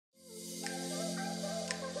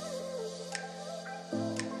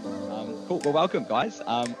Cool. Well, welcome, guys.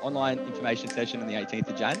 Online information session on the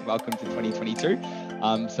 18th of Jan. Welcome to 2022.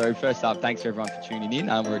 So first up, thanks for everyone for tuning in.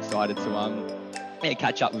 We're excited to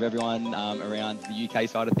catch up with everyone around the UK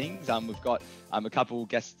side of things. We've got a couple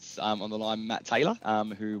guests on the line, Matt Taylor,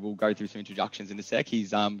 who will go through some introductions in a sec.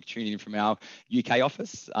 He's tuning in from our UK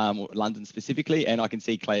office, London specifically, and I can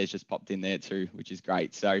see Claire's just popped in there too, which is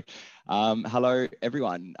great. So hello,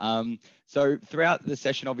 everyone. So throughout the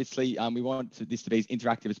session, obviously, we want this to be as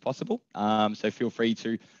interactive as possible. So feel free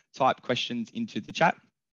to type questions into the chat.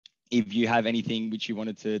 If you have anything which you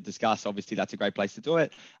wanted to discuss, obviously that's a great place to do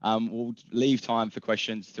it. We'll leave time for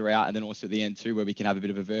questions throughout, and then also at the end too, where we can have a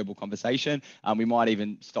bit of a verbal conversation. We might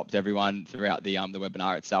even stop to everyone throughout the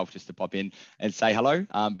webinar itself just to pop in and say hello.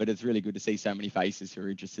 But it's really good to see so many faces who are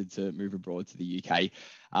interested to move abroad to the UK.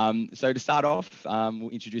 So to start off, we'll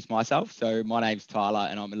introduce myself. So my name's Tyler,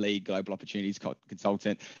 and I'm a lead global opportunities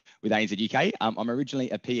consultant with ANZUK. I'm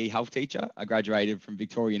originally a PE health teacher. I graduated from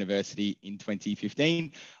Victoria University in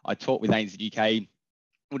 2015. I taught with ANZUK,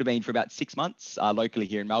 would have been for about 6 months locally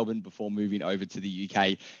here in Melbourne before moving over to the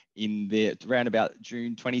UK around about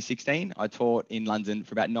June 2016. I taught in London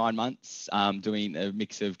for about 9 months, doing a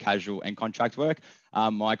mix of casual and contract work.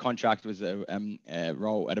 My contract was a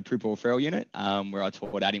role at a pupil referral unit where I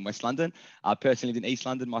taught out in West London. I personally lived in East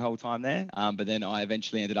London my whole time there, but then I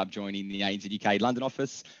eventually ended up joining the ANZUK London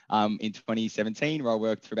office in 2017, where I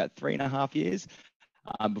worked for about 3.5 years.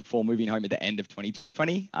 Before moving home at the end of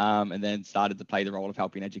 2020, and then started to play the role of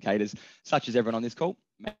helping educators, such as everyone on this call,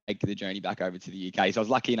 make the journey back over to the UK. So I was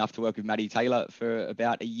lucky enough to work with Matty Taylor for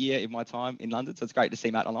about a year in my time in London. So it's great to see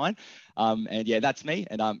Matt online. And yeah, that's me.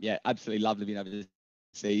 And yeah, absolutely love living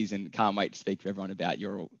overseas and can't wait to speak with everyone about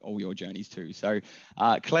all your journeys too. So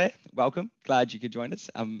Claire, welcome. Glad you could join us.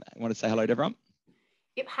 I want to say hello to everyone.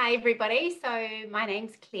 Yep. Hi, everybody. So my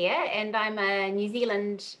name's Claire, and I'm a New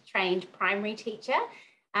Zealand trained primary teacher.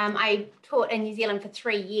 I taught in New Zealand for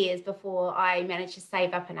 3 years before I managed to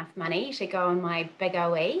save up enough money to go on my big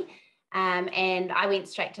OE. And I went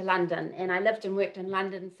straight to London, and I lived and worked in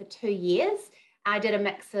London for 2 years. I did a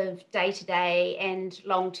mix of day-to-day and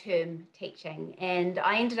long-term teaching, and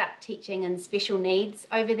I ended up teaching in special needs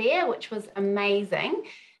over there, which was amazing.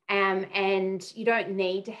 And you don't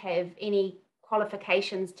need to have any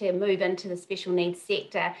qualifications to move into the special needs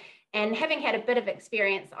sector. And having had a bit of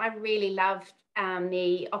experience, I really loved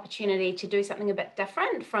the opportunity to do something a bit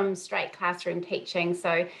different from straight classroom teaching.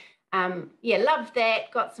 So yeah, loved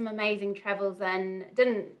that, got some amazing travels in.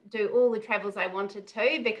 Didn't do all the travels I wanted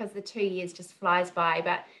to because the 2 years just flies by,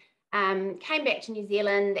 but came back to New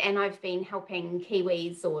Zealand, and I've been helping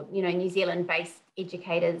Kiwis or, New Zealand-based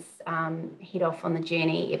educators head off on the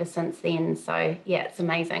journey ever since then. So yeah, it's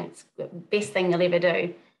amazing. It's the best thing you'll ever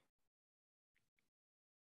do.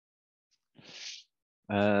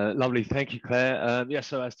 Lovely, thank you, Claire. Yeah,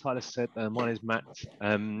 so as Tyler said, my name is Matt.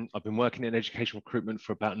 I've been working in education recruitment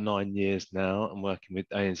for about 9 years now. I'm working with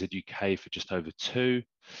ANZUK for just over 2.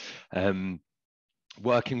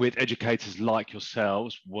 Working with educators like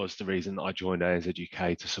yourselves was the reason that I joined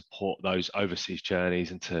ANZUK, to support those overseas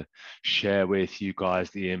journeys and to share with you guys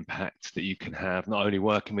the impact that you can have, not only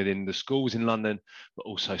working within the schools in London, but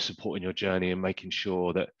also supporting your journey and making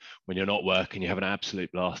sure that when you're not working, you have an absolute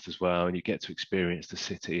blast as well, and you get to experience the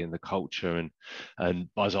city and the culture and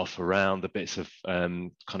buzz off around the bits of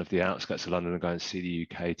kind of the outskirts of London and go and see the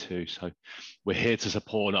UK too. So we're here to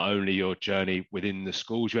support not only your journey within the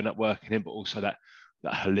schools you end up working in, but also that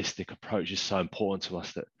holistic approach is so important to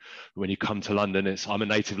us, that when you come to London, I'm a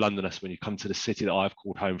native Londoner, so when you come to the city that I've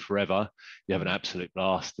called home forever, you have an absolute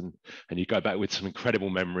blast, and you go back with some incredible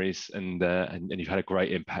memories, and you've had a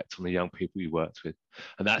great impact on the young people you worked with,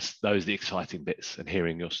 and those are the exciting bits, and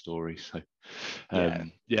hearing your stories. So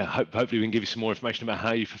yeah, hopefully we can give you some more information about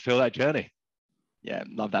how you fulfill that journey. Yeah,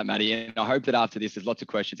 love that, Matty. And I hope that after this, there's lots of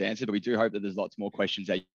questions answered, but we do hope that there's lots more questions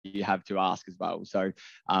that you have to ask as well. So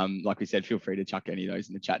like we said, feel free to chuck any of those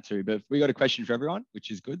in the chat too. But we got a question for everyone,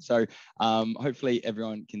 which is good. So hopefully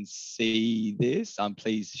everyone can see this.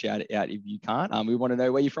 Please shout it out if you can't. We want to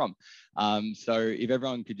know where you're from. So if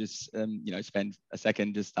everyone could just, spend a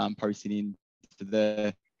second just posting in to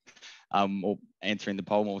the or answering the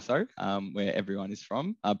poll also, where everyone is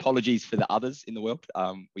from. Apologies for the others in the world.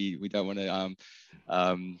 We don't want to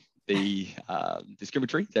be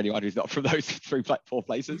discriminatory to anyone who's not from those 4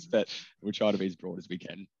 places, but we'll try to be as broad as we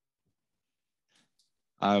can.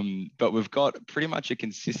 But we've got pretty much a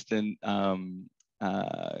consistent cohort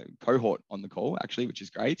on the call, actually, which is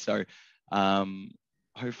great. So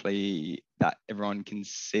hopefully that everyone can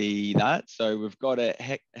see that. So we've got a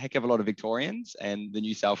heck of a lot of Victorians and the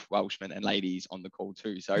New South Welshmen and ladies on the call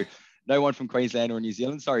too. So no one from Queensland or New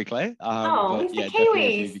Zealand. Sorry, Claire. Oh, But it's the yeah,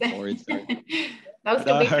 definitely a few Kiwis. Victorians. So. They'll I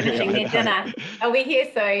still know, be finishing I their dinner. know. They'll be here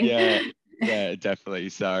soon. Yeah, yeah, definitely.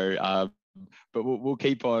 So, but we'll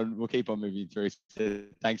keep on moving through. So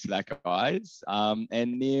thanks for that, guys.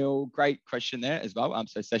 And Neil, great question there as well.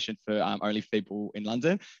 So session for only people in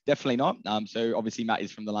London? Definitely not. So obviously Matt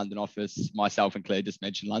is from the London office. Myself and Claire just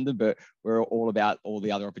mentioned London, but we're all about all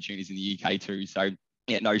the other opportunities in the UK too. So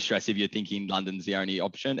yeah, no stress if you're thinking London's the only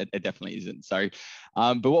option. It definitely isn't. So,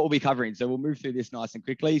 but what we'll be covering, so we'll move through this nice and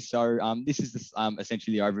quickly. So this is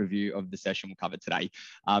essentially the overview of the session we'll cover today.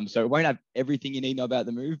 So it won't have everything you need to know about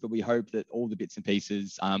the move, but we hope that all the bits and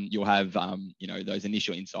pieces, you'll have, those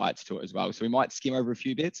initial insights to it as well. So we might skim over a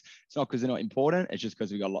few bits. It's not because they're not important. It's just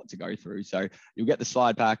because we've got a lot to go through. So you'll get the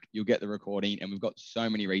slide pack, you'll get the recording, and we've got so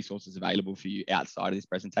many resources available for you outside of this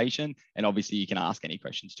presentation. And obviously you can ask any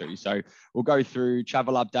questions too. So we'll go through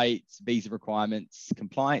travel updates, visa requirements,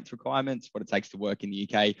 compliance requirements, what it takes to work in the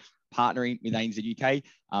UK, partnering with ANZUK UK,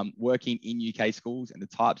 working in UK schools and the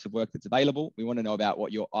types of work that's available. We want to know about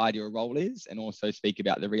what your ideal role is and also speak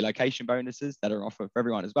about the relocation bonuses that are offered for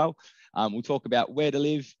everyone as well. We'll talk about where to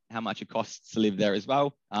live, how much it costs to live there as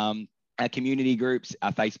well. Our community groups,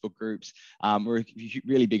 our Facebook groups. We're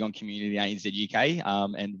really big on community ANZUK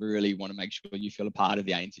and really want to make sure you feel a part of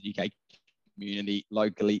the ANZUK community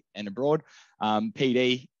locally and abroad.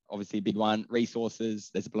 PD, obviously a big one.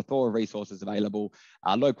 Resources, there's a plethora of resources available.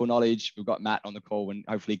 Local knowledge, we've got Matt on the call, and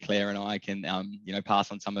hopefully Claire and I can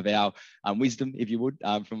pass on some of our wisdom, if you would,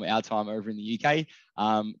 from our time over in the UK.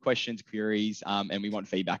 Questions, queries, and we want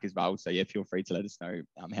feedback as well. So yeah, feel free to let us know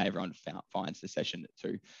how everyone finds the session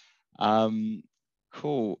too.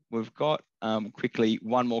 Cool. We've got quickly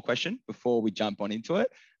one more question before we jump on into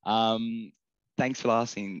it. Thanks for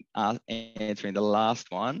answering the last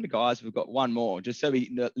one. Guys, we've got one more, just so we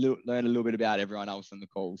learn a little bit about everyone else on the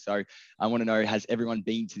call. So I want to know, has everyone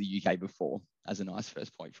been to the UK before, as a nice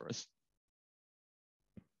first point for us?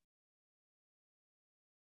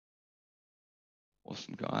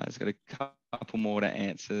 Awesome, guys. Got a couple more to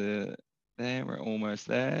answer there. We're almost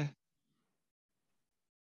there.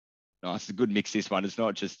 Nice, it's a good mix, this one. It's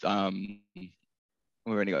not just,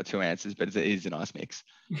 we've only got 2 answers, but it is a nice mix.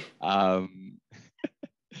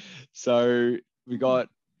 So we got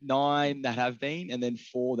 9 that have been and then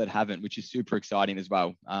 4 that haven't, which is super exciting as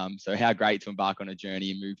well. So how great to embark on a journey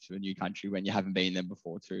and move to a new country when you haven't been there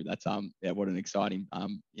before too. That's yeah, what an exciting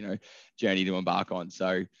journey to embark on.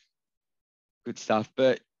 So good stuff.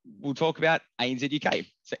 But we'll talk about ANZ UK.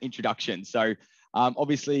 So introduction. So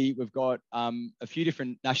obviously, we've got a few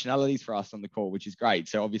different nationalities for us on the call, which is great.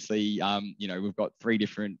 So obviously, we've got 3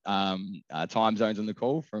 different time zones on the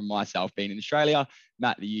call, from myself being in Australia,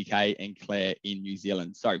 Matt, the UK, and Claire in New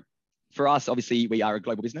Zealand. So for us, obviously, we are a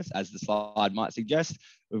global business, as the slide might suggest.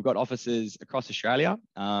 We've got offices across Australia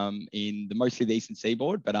in mostly the eastern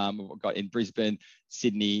seaboard, but we've got in Brisbane,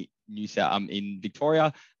 Sydney, New South, in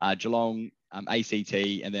Victoria, Geelong, ACT,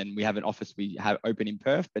 and then we have an office we have open in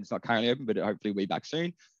Perth, but it's not currently open, but hopefully we'll be back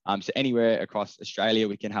soon. So anywhere across Australia,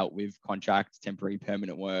 we can help with contract, temporary,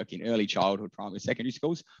 permanent work in early childhood, primary, secondary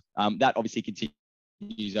schools. That obviously continues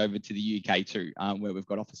over to the UK too, where we've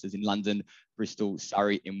got offices in London, Bristol,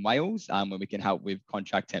 Surrey, in Wales, where we can help with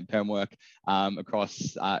contract, temp, perm work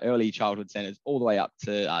across early childhood centres all the way up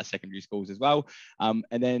to secondary schools as well. And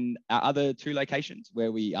then our other 2 locations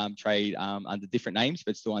where we trade under different names,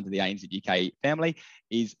 but still under the ANZ UK family,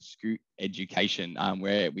 is Scoot Education,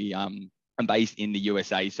 where we I'm based in the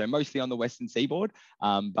USA, so mostly on the Western Seaboard,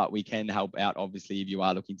 but we can help out, obviously, if you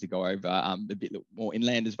are looking to go over a bit more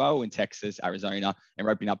inland as well, in Texas, Arizona, and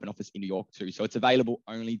we're opening up an office in New York too. So it's available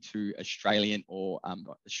only to Australian or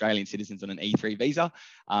Australian citizens on an E3 visa,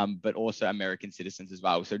 but also American citizens as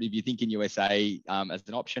well. So if you think in USA as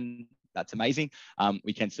an option, that's amazing.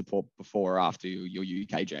 We can support before or after your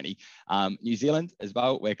UK journey. New Zealand as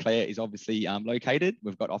well, where Claire is obviously located.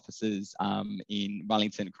 We've got offices in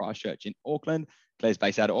Wellington, Christchurch, in Auckland. Claire's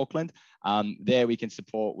based out of Auckland. There we can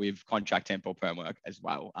support with contract, temp, or perm work as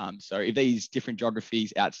well. So if these different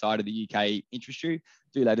geographies outside of the UK interest you,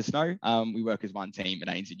 do let us know. We work as one team at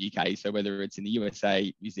ANZ UK. So whether it's in the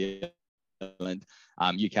USA, New Zealand,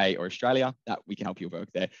 UK, or Australia, that we can help you work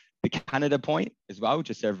there. The Canada point as well,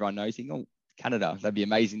 just so everyone knows, oh, Canada, that'd be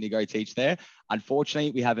amazing to go teach there.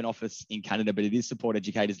 Unfortunately, we have an office in Canada, but it is support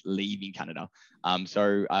educators leaving Canada.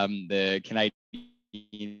 So the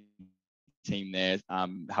Canadian team there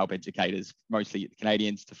help educators, mostly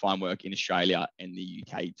Canadians, to find work in Australia and the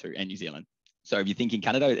UK too, and New Zealand. So if you think in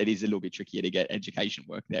Canada, it is a little bit trickier to get education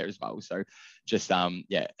work there as well. So just,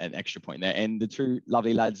 yeah, an extra point there. And the two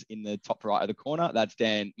lovely lads in the top right of the corner, that's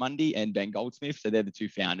Dan Mundy and Ben Goldsmith. So they're the two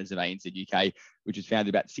founders of ANZ UK, which was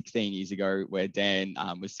founded about 16 years ago, where Dan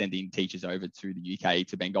was sending teachers over to the UK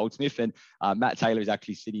to Ben Goldsmith. And Matt Taylor is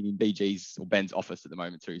actually sitting in BG's or Ben's office at the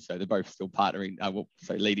moment too. So they're both still partnering,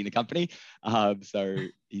 so leading the company. So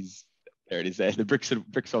there it is there, the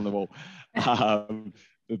bricks on the wall.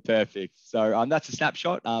 Perfect. So that's a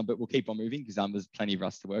snapshot, but we'll keep on moving because there's plenty for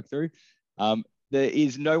us to work through. There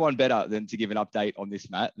is no one better than to give an update on this,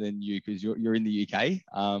 Matt, than you, because you're in the UK.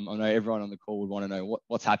 I know everyone on the call would want to know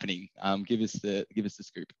what's happening. Give us the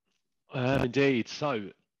scoop. Indeed.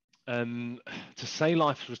 So to say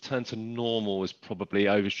life has returned to normal is probably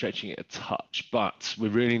overstretching it a touch, but we're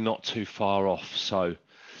really not too far off. So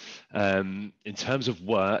in terms of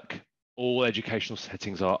work, all educational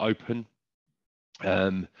settings are open.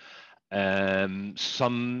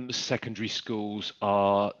 Some secondary schools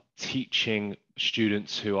are teaching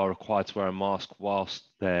students who are required to wear a mask whilst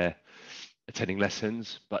they're attending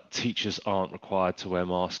lessons, but teachers aren't required to wear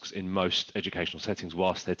masks in most educational settings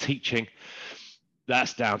whilst they're teaching.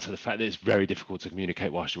 That's down to the fact that it's very difficult to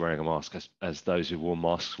communicate whilst you're wearing a mask, as those who've worn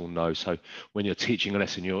masks will know. So when you're teaching a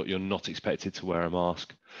lesson, you're not expected to wear a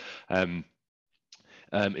mask. In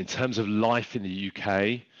terms of life in the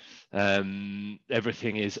UK,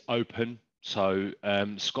 everything is open. So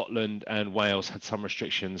Scotland and Wales had some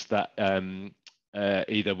restrictions that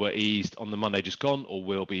either were eased on the Monday just gone or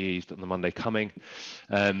will be eased on the Monday coming.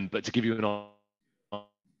 But to give you an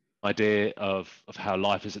idea of how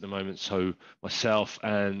life is at the moment, so myself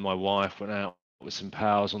and my wife went out with some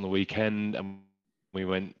pals on the weekend, and we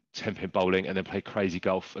went 10-pin bowling and then played crazy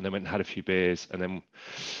golf and then went and had a few beers,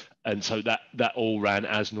 and so that all ran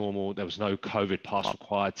as normal. There was no COVID pass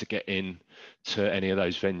required to get in to any of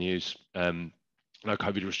those venues. No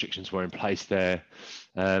COVID restrictions were in place there.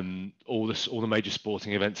 All the major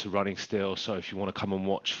sporting events are running still. So if you want to come and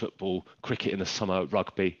watch football, cricket in the summer,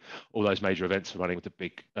 rugby, all those major events are running with the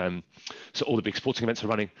big. So all the big sporting events are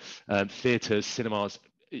running. Theatres, cinemas,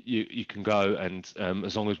 you can go, and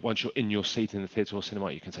as long as once you're in your seat in the theatre or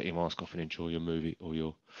cinema, you can take your mask off and enjoy your movie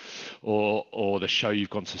or the show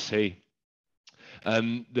you've gone to see.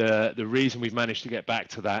 The reason we've managed to get back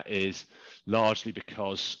to that is largely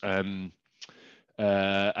because 80%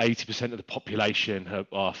 of the population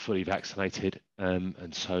are fully vaccinated,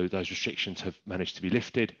 and so those restrictions have managed to be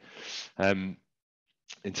lifted. In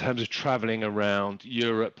terms of travelling around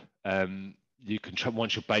Europe, you can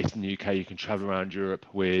once you're based in the UK, you can travel around Europe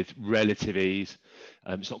with relative ease.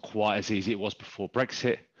 It's not quite as easy as it was before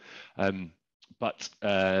Brexit, but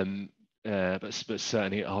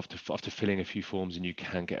certainly after filling a few forms, and you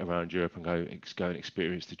can get around Europe and go and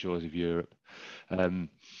experience the joys of Europe.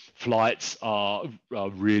 Flights are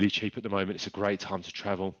really cheap at the moment. It's a great time to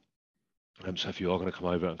travel. So if you are going to come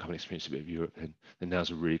over and come and experience a bit of Europe, then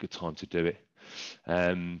now's a really good time to do it.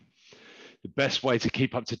 The best way to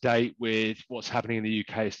keep up to date with what's happening in the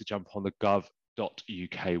UK is to jump on the gov.uk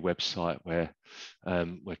website, where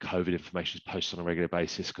COVID information is posted on a regular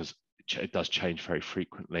basis, because it does change very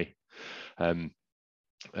frequently. But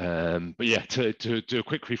yeah, to do a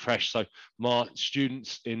quick refresh, so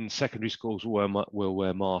students in secondary schools will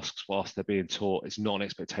wear masks whilst they're being taught. It's not an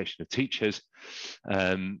expectation of teachers,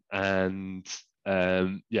 yeah,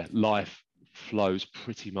 life flows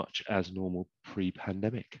pretty much as normal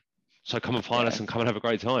pre-pandemic. So come and find us and come and have a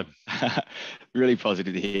great time. Really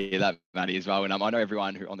positive to hear that, Matty, as well. And I know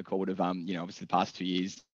everyone who on the call would have, obviously the past 2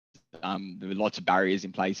 years, there were lots of barriers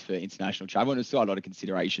in place for international travel, and there's still a lot of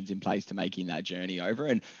considerations in place to making that journey over.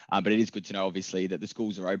 And but it is good to know, obviously, that the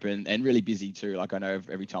schools are open and really busy too. Like I know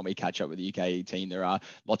every time we catch up with the UK team, there are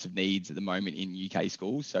lots of needs at the moment in UK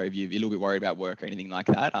schools. So if you're a little bit worried about work or anything like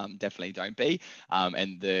that, definitely don't be.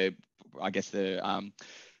 And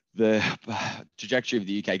the trajectory of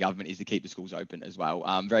the UK government is to keep the schools open as well.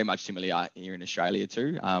 Very much similar here in Australia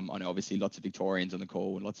too. I know obviously lots of Victorians on the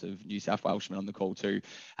call and lots of New South Welshmen on the call too.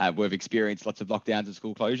 We've experienced lots of lockdowns and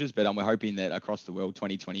school closures, but we're hoping that across the world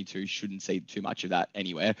 2022 shouldn't see too much of that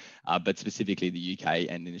anywhere, but specifically the UK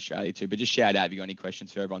and in Australia too. But just shout out if you've got any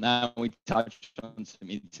questions further on that. We touched on some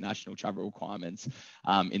international travel requirements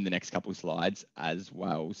in the next couple of slides as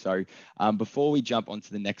well. So before we jump onto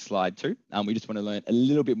the next slide too, we just want to learn a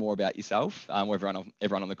little bit more about yourself, or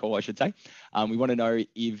everyone on the call, I should say. We want to know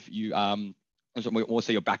if you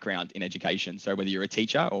also your background in education, so whether you're a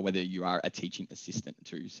teacher or whether you are a teaching assistant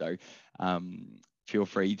too. So feel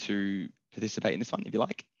free to participate in this one if you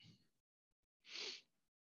like.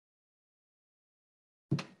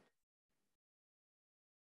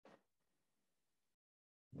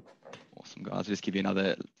 Awesome, guys. I'll just give you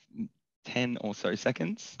another 10 or so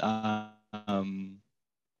seconds.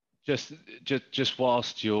 Just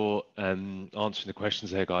whilst you're answering the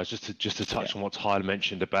questions there, guys, just to touch on what Tyler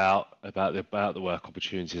mentioned about the work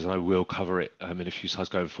opportunities, and I will cover it in a few slides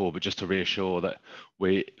going forward, but just to reassure that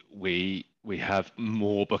we have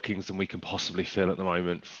more bookings than we can possibly fill at the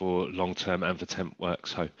moment for long-term and for temp work.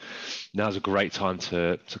 So now's a great time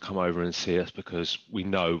to come over and see us, because we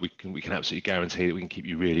know we can absolutely guarantee that we can keep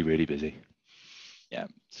you really, really busy. Yeah,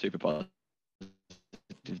 super positive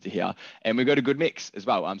to hear. And we've got a good mix as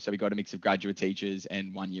well. So we've got a mix of graduate teachers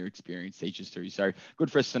and 1 year experienced teachers too. So good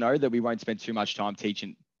for us to know that we won't spend too much time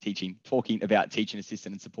talking about teaching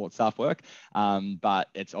assistant and support staff work. But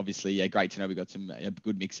it's obviously great to know we've got a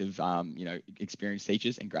good mix of, experienced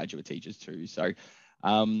teachers and graduate teachers too. So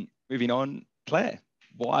moving on, Claire,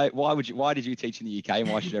 why did you teach in the UK, and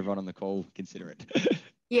why should everyone on the call consider it?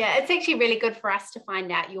 Yeah, it's actually really good for us to find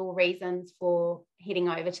out your reasons for heading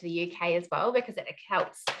over to the UK as well, because it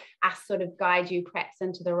helps us sort of guide you perhaps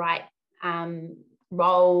into the right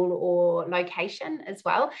role or location as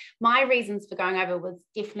well. My reasons for going over was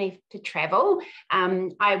definitely to travel.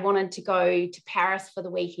 I wanted to go to Paris for the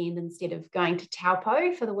weekend instead of going to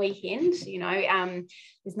Taupo for the weekend.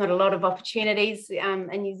 There's not a lot of opportunities in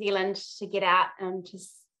New Zealand to get out and to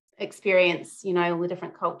experience, all the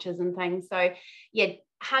different cultures and things. So yeah,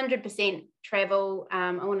 100% travel.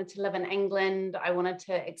 I wanted to live in England. I wanted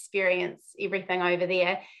to experience everything over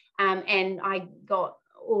there. And I got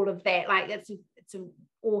all of that. Like it's an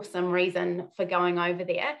awesome reason for going over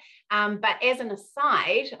there. But as an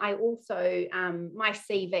aside, I also, my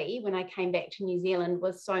CV when I came back to New Zealand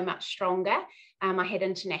was so much stronger. I had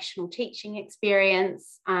international teaching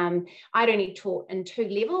experience. I'd only taught in 2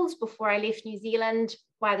 levels before I left New Zealand.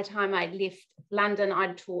 By the time I left London,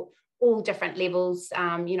 I'd taught all different levels,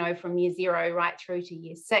 from year 0 right through to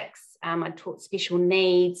year 6. I'd taught special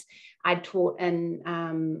needs. I'd taught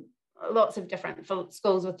in lots of different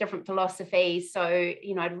schools with different philosophies. So,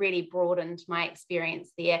 I'd really broadened my experience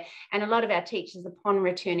there. And a lot of our teachers, upon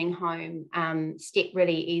returning home, step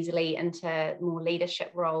really easily into more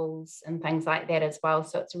leadership roles and things like that as well.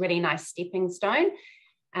 So it's a really nice stepping stone.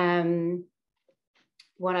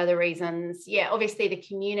 What are the reasons? Yeah, obviously the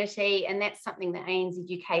community, and that's something that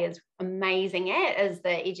ANZUK is amazing at, is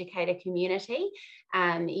the educator community.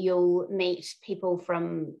 You'll meet people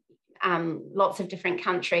from lots of different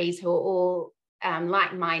countries who are all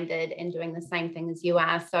like-minded and doing the same thing as you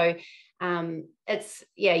are. So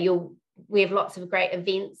we have lots of great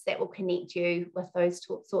events that will connect you with those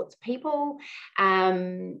sorts of people.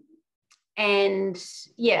 And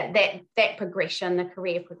yeah, that progression, the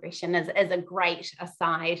career progression is a great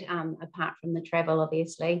aside, apart from the travel,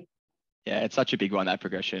 obviously. Yeah, it's such a big one, that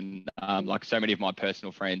progression. Like so many of my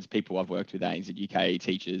personal friends, people I've worked with, ANZUK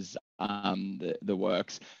teachers, the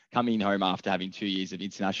works, coming home after having 2 years of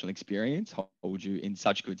international experience hold you in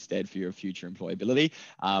such good stead for your future employability.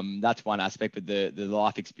 That's one aspect, but the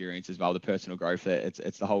life experience as well, the personal growth,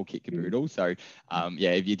 it's the whole kit caboodle. So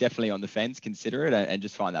if you're definitely on the fence, consider it and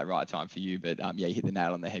just find that right time for you. But you hit the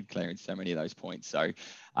nail on the head, Claire, in so many of those points. So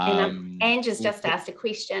Ange has just asked a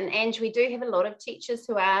question. Ange, we do have a lot of teachers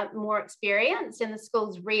who are more experienced, and the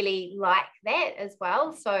schools really like that as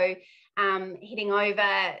well. So heading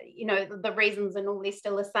over, the reasons are normally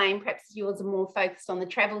still the same. Perhaps yours are more focused on the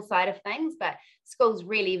travel side of things, but schools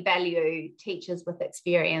really value teachers with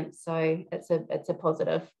experience. So it's a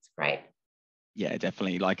positive. It's great. Yeah,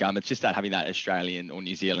 definitely. Like it's just that having that Australian or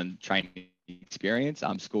New Zealand training experience.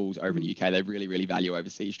 Schools over in the UK, they really, really value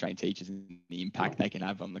overseas trained teachers and the impact they can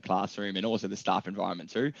have on the classroom and also the staff environment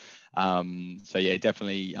too. So yeah,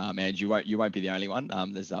 definitely, and you won't be the only one.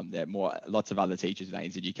 There's lots of other teachers at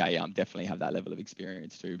ANZUK definitely have that level of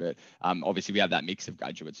experience too. But obviously we have that mix of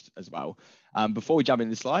graduates as well. Before we jump into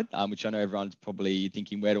the slide, which I know everyone's probably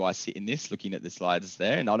thinking, where do I sit in this? Looking at the slides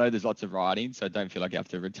there, and I know there's lots of writing, so don't feel like you have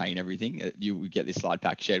to retain everything. You will get this slide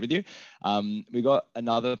pack shared with you. We got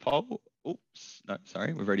another poll. Oops, no,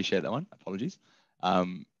 sorry, we've already shared that one. Apologies.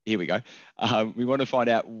 Here we go. We want to find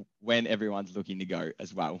out when everyone's looking to go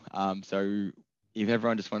as well. So if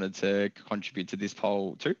everyone just wanted to contribute to this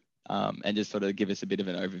poll too, and just sort of give us a bit of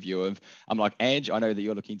an overview of, like Ange, I know that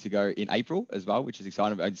you're looking to go in April as well, which is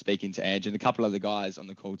exciting. I'm speaking to Ange and a couple of the guys on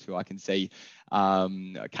the call too. I can see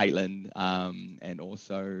Caitlin and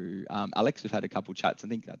also Alex. We've had a couple chats. I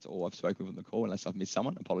think that's all I've spoken with on the call, unless I've missed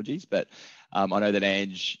someone. Apologies. But I know that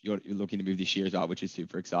Ange, you're looking to move this year as well, which is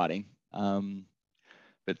super exciting.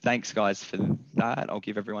 But thanks, guys, for that. I'll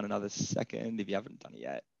give everyone another second if you haven't done it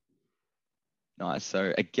yet. Nice.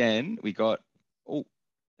 So again, we got a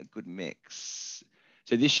good mix.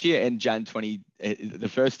 So this year and Jan 20, the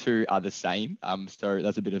first two are the same. So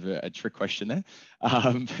that's a bit of a trick question there.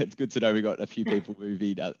 It's good to know we got a few people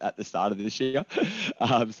moving at the start of this year.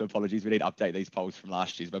 So apologies, we need to update these polls from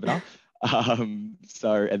last year's webinar.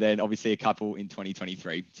 And then obviously a couple in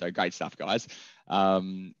 2023. So great stuff, guys.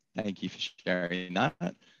 Thank you for sharing that.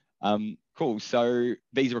 Cool. So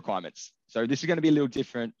visa requirements. So this is going to be a little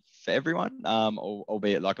different for everyone,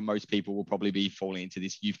 albeit like most people will probably be falling into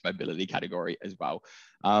this youth mobility category as well.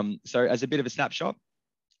 So as a bit of a snapshot,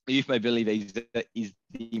 the youth mobility visa is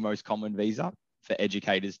the most common visa for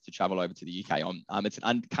educators to travel over to the UK on. It's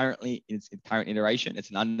currently in its current iteration,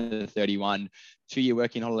 it's an under 31 2-year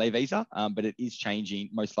working holiday visa, but it is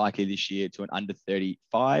changing most likely this year to an under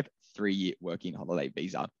 35 3-year working holiday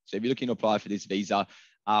visa. So if you're looking to apply for this visa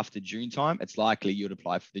after June time, it's likely you'd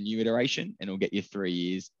apply for the new iteration and it'll get you 3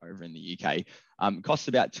 years over in the UK. It costs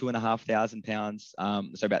about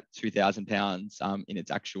 £2,500, so about £2,000 in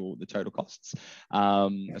its the total costs.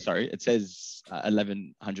 Sorry, it says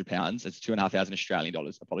 £1,100. It's £2,500 Australian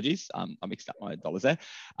dollars. Apologies, I mixed up my dollars there.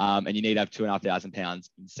 And you need to have £2,500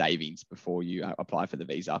 in savings before you apply for the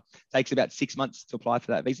visa. It takes about 6 months to apply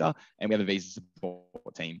for that visa, and we have a visa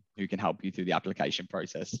support team who can help you through the application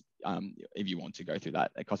process if you want to go through that.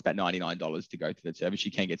 It costs about $99 to go through the service.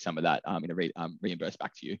 You can get some of that reimbursed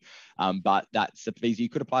back to you, but that's a visa you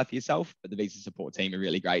could apply for yourself, but the visa support team are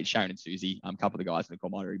really great. Sharon and Susie, a couple of the guys in the call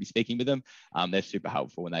might already be speaking with them. They're super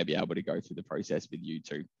helpful and they'll be able to go through the process with you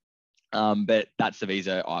too. But that's the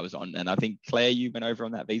visa I was on. And I think, Claire, you went over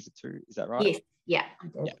on that visa too. Is that right? Yes. Yeah, I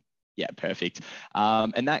did. Yeah. Yeah, perfect.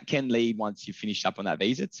 And that can lead, once you've finished up on that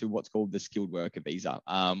visa, to what's called the skilled worker visa,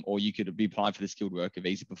 or you could be applying for the skilled worker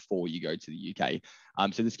visa before you go to the UK.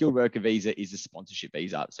 So the skilled worker visa is a sponsorship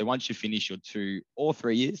visa. So once you finish your 2 or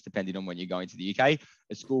 3 years, depending on when you're going to the UK,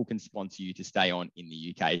 a school can sponsor you to stay on in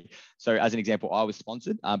the UK. So as an example, I was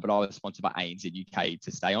sponsored, but I was sponsored by ANZUK UK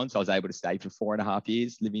to stay on. So I was able to stay for 4.5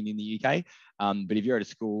 years living in the UK. But if you're at a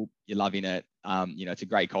school, you're loving it, it's a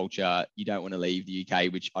great culture, you don't want to leave the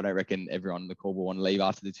UK, which I don't reckon everyone on the call will want to leave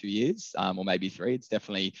after the 2 years, or maybe 3. It's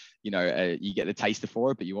definitely, you get the taster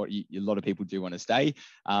for it, but a lot of people do want to stay.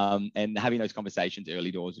 And having those conversations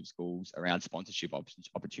early doors with schools around sponsorship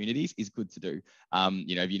opportunities is good to do.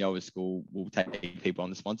 If you know a school will take people on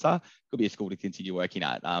the sponsor, could be a school to continue working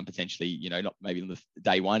at, potentially, not maybe on the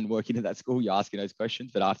day one working at that school, you're asking those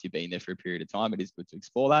questions, but after you've been there for a period of time, it is good to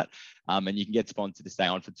explore that. And you can get sponsored to stay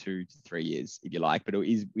on for 2 to 3 years if you like, but it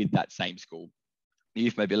is with that same school. The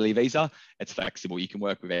youth mobility visa, it's flexible. You can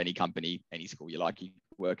work with any company, any school you like. You can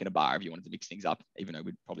work in a bar if you wanted to mix things up, even though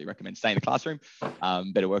we'd probably recommend staying in the classroom,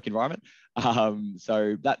 better work environment.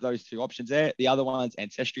 So those 2 options there. The other one's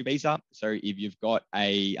ancestry visa. So if you've got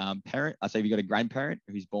a parent, so if you've got a grandparent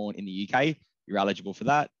who's born in the UK, you're eligible for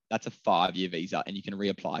that. That's a 5-year visa, and you can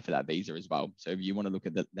reapply for that visa as well. So if you want to look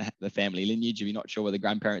at the family lineage, if you're not sure where the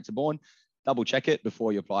grandparents are born, double check it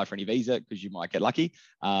before you apply for any visa, because you might get lucky.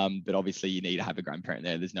 But obviously you need to have a grandparent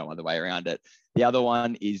there. There's no other way around it. The other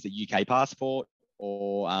one is the UK passport,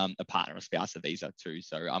 or a partner or spouse visa too.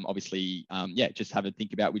 So obviously, just have a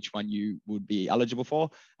think about which one you would be eligible for,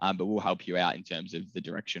 but we'll help you out in terms of the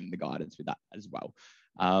direction and the guidance with that as well.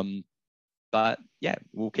 But yeah,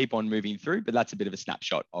 we'll keep on moving through, but that's a bit of a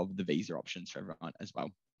snapshot of the visa options for everyone as well.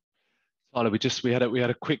 Tyler, we had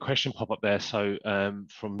a quick question pop up there. So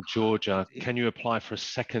from Georgia, can you apply for a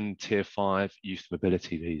second Tier 5 youth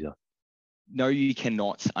mobility visa? No, you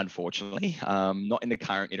cannot, unfortunately, not in the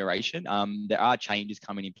current iteration. There are changes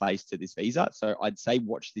coming in place to this visa. So I'd say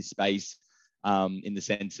watch this space in the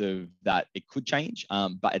sense of that it could change,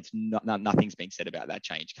 but it's nothing's been said about that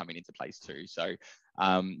change coming into place too. So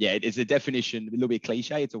it's a definition, a little bit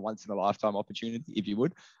cliche. It's a once in a lifetime opportunity, if you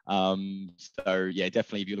would.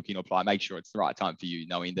 Definitely if you're looking to apply, make sure it's the right time for you,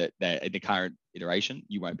 knowing that in the current iteration,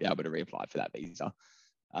 you won't be able to reapply for that visa.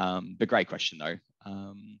 But great question though.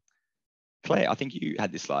 Claire, I think you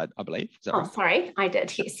had this slide, I believe. Right? Sorry, I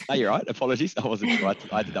did, yes. No, you're right. Apologies. I wasn't sure.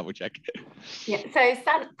 I had to double check. Yeah, so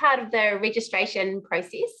part of the registration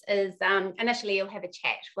process is initially you'll have a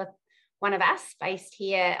chat with one of us based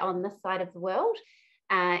here on this side of the world,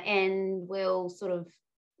 and we'll sort of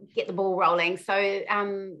get the ball rolling. So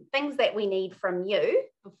things that we need from you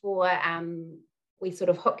before we sort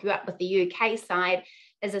of hook you up with the UK side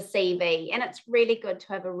is a CV, and it's really good to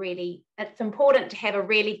have it's important to have a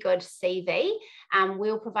really good CV.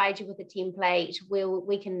 We'll provide you with a template.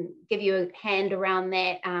 We can give you a hand around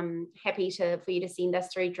that. Happy for you to send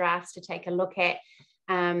us through drafts to take a look at.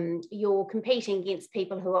 You're competing against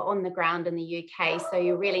people who are on the ground in the UK, so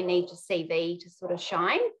you really need your CV to sort of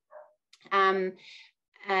shine.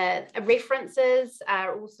 References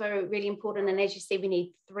are also really important, and as you see, we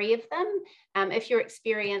need 3 of them. If you're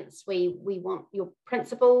experienced, we want your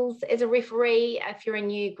principals as a referee. If you're a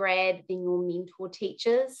new grad, then your mentor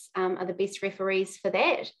teachers are the best referees for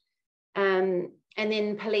that. And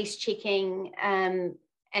then police checking,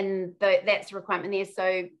 that's a requirement there.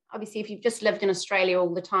 So obviously, if you've just lived in Australia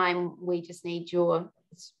all the time, we just need your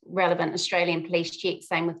relevant Australian police check,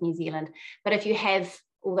 same with New Zealand. But if you have,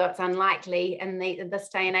 although it's unlikely in this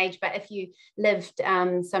day and age, but if you lived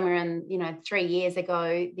somewhere in 3 years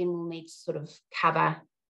ago, then we'll need to sort of cover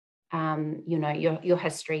your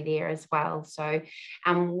history there as well. So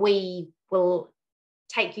we will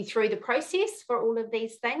take you through the process for all of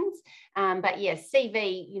these things, but yeah,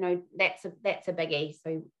 CV, that's a biggie,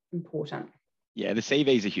 so important. Yeah, the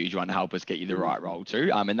CV is a huge one to help us get you the right role too.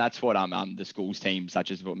 And that's what the schools team, such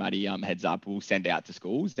as what Maddie heads up, will send out to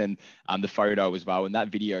schools. And the photo as well. And that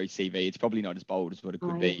video CV, it's probably not as bold as what it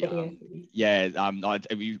could be.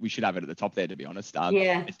 We should have it at the top there, to be honest.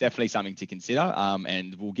 It's definitely something to consider.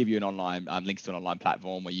 And we'll give you an online links to an online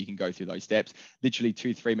platform where you can go through those steps, literally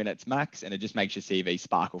 2-3 minutes max. And it just makes your CV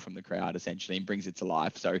sparkle from the crowd essentially and brings it to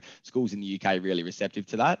life. So schools in the UK are really receptive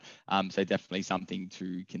to that. So definitely something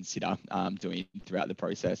to consider doing throughout the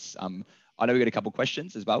process. I know we got a couple of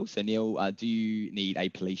questions as well. So Neil, do you need a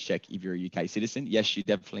police check if you're a UK citizen? Yes, you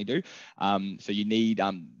definitely do. So you need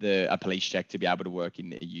a police check to be able to work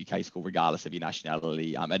in a UK school, regardless of your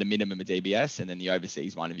nationality. At a minimum, a DBS, and then the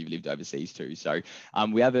overseas one if you've lived overseas too. So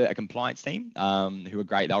we have a compliance team who are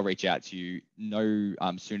great. They'll reach out to you no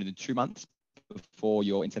sooner than 2 months before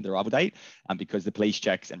your intended arrival date, because the police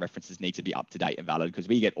checks and references need to be up to date and valid, because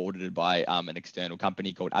we get audited by an external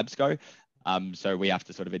company called ANZUK. So we have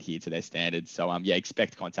to sort of adhere to their standards. So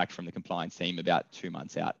expect contact from the compliance team about 2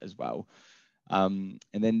 months out as well. And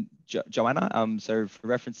then Joanna, so for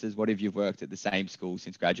references, what if you've worked at the same school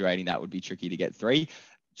since graduating? That would be tricky to get 3.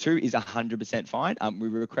 2 is 100% fine. We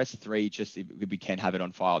request 3 just if we can have it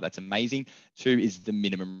on file. That's amazing. 2 is the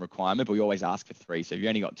minimum requirement, but we always ask for 3. So if you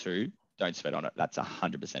only got 2, don't sweat on it. That's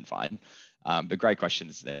 100% fine. But great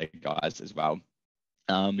questions there, guys, as well.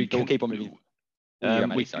 We'll keep on moving.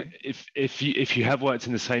 If you have worked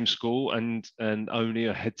in the same school and only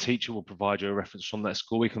a head teacher will provide you a reference from that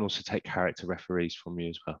school, we can also take character referees from you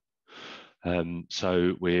as well.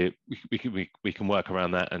 So we can work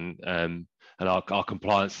around that, and our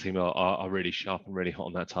compliance team are really sharp and really hot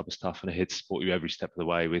on that type of stuff, and are here to support you every step of the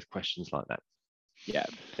way with questions like that. Yeah,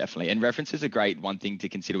 definitely. And references are great. One thing to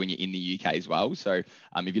consider when you're in the UK as well. So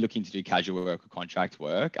if you're looking to do casual work or contract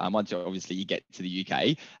work, once obviously you get to the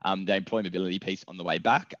UK, the employability piece on the way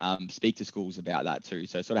back, speak to schools about that too.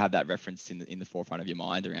 So sort of have that reference in the forefront of your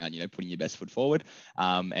mind around, putting your best foot forward.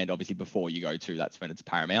 And obviously before you go to, that's when it's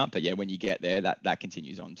paramount. But yeah, when you get there, that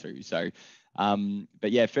continues on too. So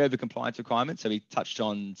but yeah, further compliance requirements. So we touched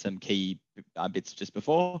on some key bits just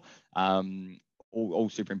before. All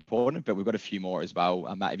super important, but we've got a few more as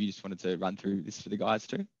well. Matt, if you just wanted to run through this for the guys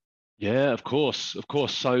too. Yeah, of course.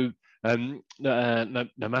 So no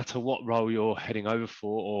matter what role you're heading over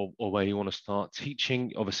for or where you want to start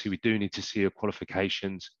teaching, obviously we do need to see your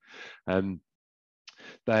qualifications. They'd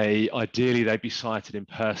be cited in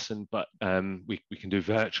person, but we can do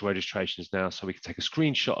virtual registrations now, so we can take a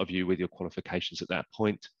screenshot of you with your qualifications at that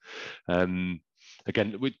point.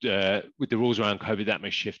 Again, with the rules around COVID, that may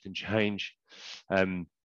shift and change. Oh,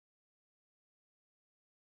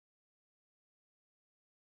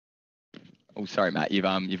 sorry, Matt,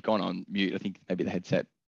 you've gone on mute. I think maybe the headset.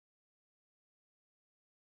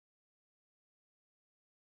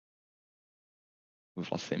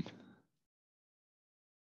 We've lost him.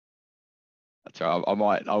 That's all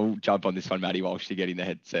right. I'll jump on this one, Maddie, whilst you're getting the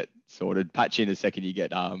headset sorted. Patch in a second, you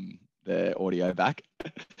get the audio back.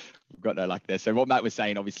 We've got no luck there. So what Matt was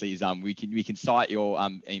saying, obviously, is we can cite your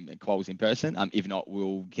quals in person. If not,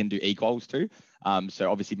 we can do e-quals too. So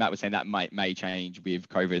obviously, Matt was saying that may change with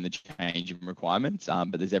COVID and the change in requirements.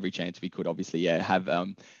 But there's every chance we could obviously have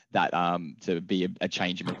that to be a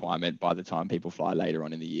change in requirement by the time people fly later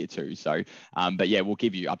on in the year too. So, but yeah, we'll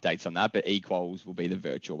give you updates on that. But e-quals will be the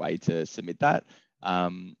virtual way to submit that. I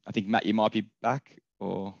think Matt, you might be back,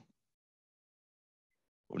 or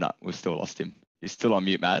no, we've still lost him. You're still on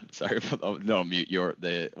mute, Matt. So not on mute.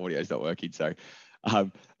 The audio's not working. So,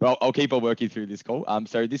 but I'll keep on working through this call.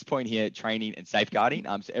 So this point here, training and safeguarding.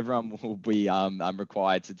 So everyone will be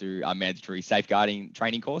required to do a mandatory safeguarding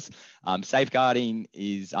training course. Safeguarding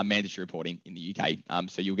is mandatory reporting in the UK.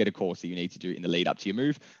 So you'll get a course that you need to do in the lead up to your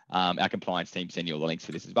move. Our compliance team send you all the links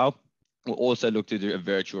for this as well. We'll also look to do a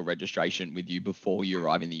virtual registration with you before you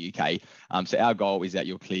arrive in the UK. So our goal is that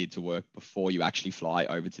you're cleared to work before you actually fly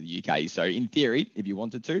over to the UK. So in theory, if you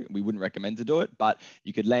wanted to, we wouldn't recommend to do it, but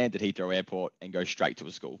you could land at Heathrow Airport and go straight to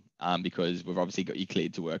a school because we've obviously got you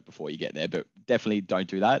cleared to work before you get there. But definitely don't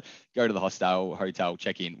do that. Go to the hostel, hotel,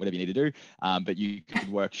 check in, whatever you need to do. But you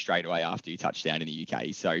could work straight away after you touch down in the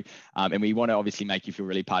UK. So, and we want to obviously make you feel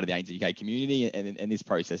really part of the ANZUK UK community. And this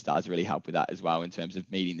process does really help with that as well in terms of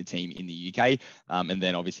meeting the team in the UK, and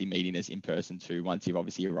then obviously meeting us in person too once you've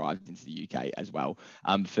obviously arrived into the UK as well.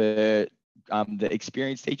 For the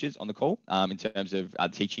experienced teachers on the call in terms of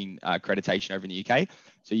teaching accreditation over in the UK.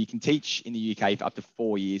 So you can teach in the UK for up to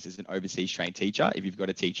 4 years as an overseas trained teacher if you've got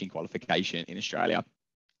a teaching qualification in Australia.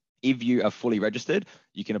 If you are fully registered,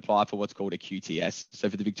 you can apply for what's called a QTS.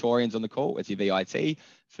 So for the Victorians on the call, it's your VIT.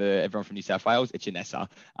 For everyone from New South Wales, it's your NESA.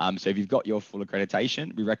 So if you've got your full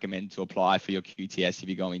accreditation, we recommend to apply for your QTS if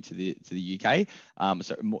you're going to the UK.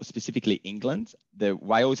 So more specifically England. The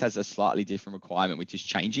Wales has a slightly different requirement, which is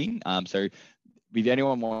changing. So if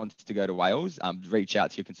anyone wants to go to Wales, reach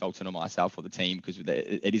out to your consultant or myself or the team because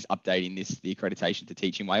it is updating the accreditation to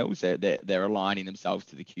teach in Wales. They're aligning themselves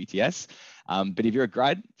to the QTS. But if you're a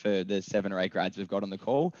grad, for the 7 or 8 grads we've got on the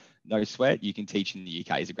call, no sweat, you can teach in the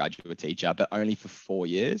UK as a graduate teacher, but only for 4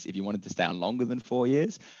 years. If you wanted to stay on longer than 4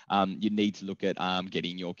 years, you need to look at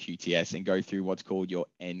getting your QTS and go through what's called your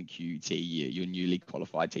NQT year, your newly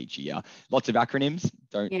qualified teacher year. Lots of acronyms.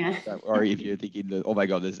 Don't worry if you're thinking, oh my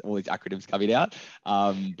God, there's all these acronyms coming out.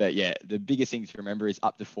 But yeah, the biggest thing to remember is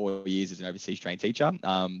up to 4 years as an overseas trained teacher.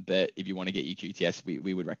 But if you want to get your QTS,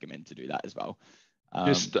 we would recommend to do that as well.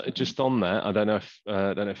 Just on that, I don't know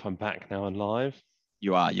if I'm back now and live.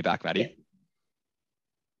 You're back, Maddie.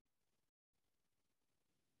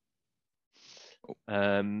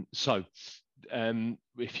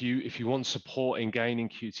 If you want support in gaining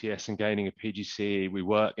QTS and gaining a PGCE, we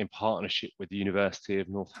work in partnership with the University of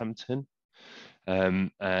Northampton.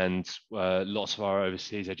 And lots of our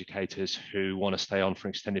overseas educators who want to stay on for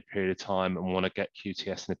an extended period of time and want to get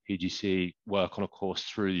QTS and a PGCE work on a course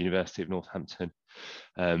through the University of Northampton.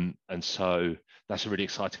 And so that's a really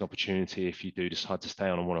exciting opportunity if you do decide to stay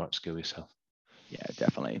on and want to upskill yourself. Yeah,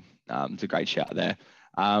 definitely. It's a great shout there.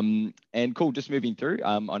 And cool, just moving through,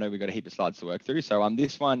 I know we've got a heap of slides to work through. So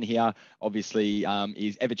this one here obviously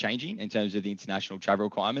is ever changing in terms of the international travel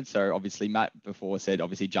requirements. So obviously Matt before said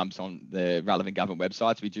obviously jumps on the relevant government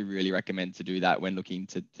websites. We do really recommend to do that when looking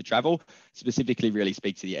to travel, specifically really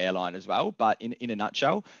speak to the airline as well. But in a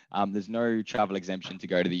nutshell, there's no travel exemption to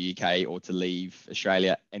go to the UK or to leave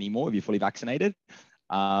Australia anymore if you're fully vaccinated.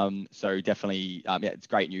 So definitely, yeah, it's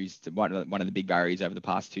great news. One of the big barriers over the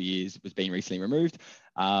past 2 years was being recently removed.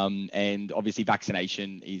 And obviously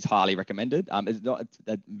vaccination is highly recommended. It's not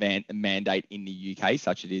a mandate in the UK,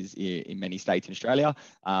 such it is in many states in Australia.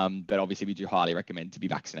 But obviously we do highly recommend to be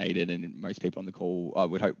vaccinated, and most people on the call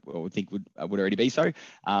would hope or would think would already be so.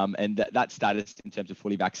 And that status in terms of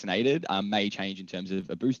fully vaccinated may change in terms of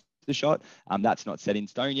a booster shot. That's not set in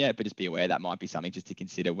stone yet, but just be aware that might be something just to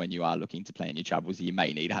consider when you are looking to plan your travels. You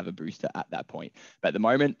may need to have a booster at that point, but at the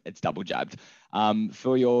moment it's double jabbed.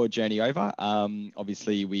 For your journey over,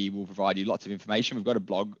 obviously we will provide you lots of information. We've got a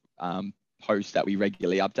blog post that we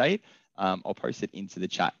regularly update. I'll post it into the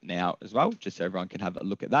chat now as well, just so everyone can have a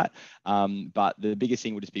look at that. But the biggest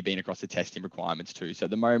thing will just be being across the testing requirements too. So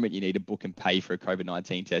at the moment, you need to book and pay for a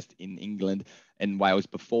COVID-19 test in England and Wales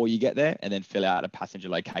before you get there, and then fill out a passenger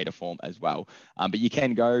locator form as well. But you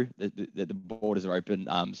can go, the borders are open.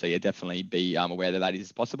 So yeah, definitely be aware that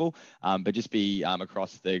is possible. But just be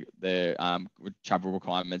across the travel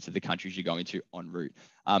requirements of the countries you're going to en route.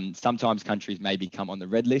 Sometimes countries may become on the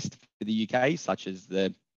red list for the UK, such as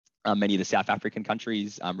many of the South African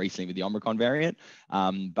countries recently with the Omicron variant,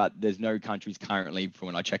 but there's no countries currently, from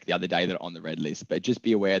when I checked the other day, that are on the red list. But just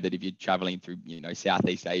be aware that if you're traveling through,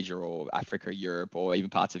 Southeast Asia or Africa, Europe, or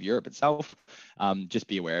even parts of Europe itself, just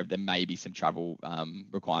be aware there may be some travel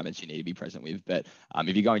requirements you need to be present with. But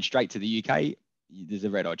if you're going straight to the UK, there's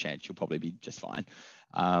a red eye chance you'll probably be just fine.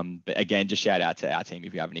 But again, just shout out to our team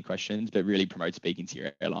if you have any questions, but really promote speaking to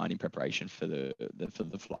your airline in preparation for the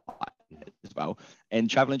flight as well. And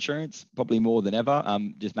travel insurance, probably more than ever,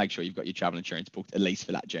 just make sure you've got your travel insurance booked at least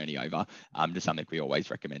for that journey over. Just something we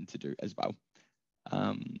always recommend to do as well.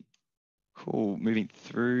 Cool, moving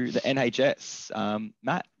through the NHS.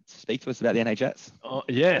 Matt, speak to us about the NHS.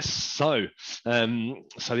 Yes, so the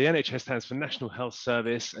NHS stands for National Health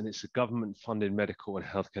Service, and it's a government-funded medical and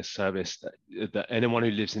healthcare service that anyone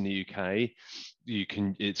who lives in the UK,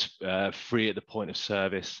 it's free at the point of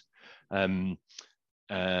service. And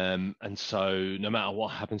so no matter what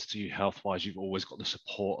happens to you health-wise, you've always got the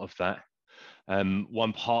support of that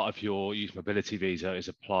One part of your youth mobility visa is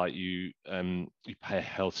you pay a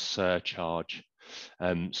health surcharge.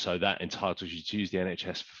 So that entitles you to use the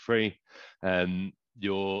NHS for free.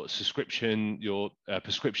 Your prescription,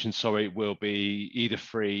 will be either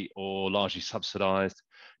free or largely subsidised.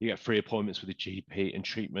 You get free appointments with a GP and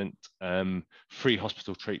treatment, free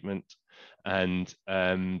hospital treatment, and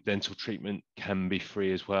dental treatment can be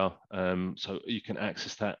free as well. So you can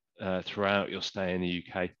access that throughout your stay in the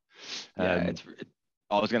UK.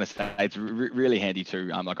 I was going to say it's really handy too.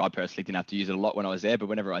 Like I personally didn't have to use it a lot when I was there, but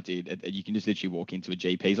whenever I did, you can just literally walk into a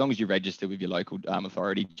GP. As long as you register with your local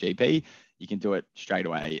authority GP, you can do it straight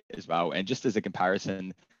away as well. And just as a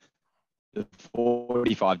comparison, the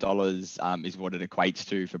 $45 is what it equates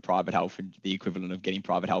to for private health, and the equivalent of getting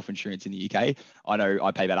private health insurance in the UK. I know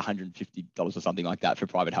I pay about $150 or something like that for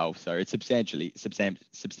private health, so it's substantially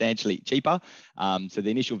cheaper. So the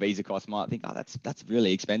initial visa cost might think, oh, that's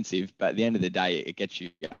really expensive, but at the end of the day, it gets you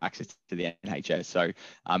access to the NHS. So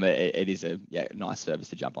it is a nice service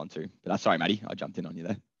to jump onto. But sorry, Maddie, I jumped in on you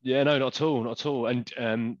there. Yeah, no, not at all.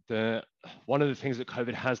 And one of the things that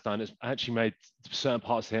COVID has done is actually made certain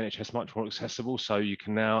parts of the NHS much more accessible. So you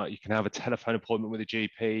can have a telephone appointment with a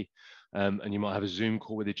GP, and you might have a Zoom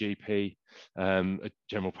call with a GP. A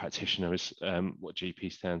general practitioner is what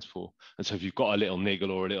GP stands for. And so if you've got a little niggle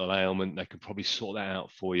or a little ailment, they can probably sort that out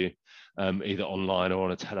for you, either online or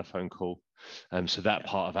on a telephone call. So that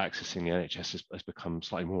part of accessing the NHS has become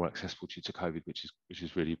slightly more accessible due to COVID, which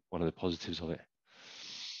is really one of the positives of it.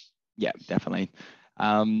 Yeah, definitely.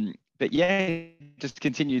 But yeah, just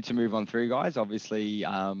continue to move on through, guys. Obviously,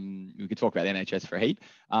 we could talk about the NHS for a heap.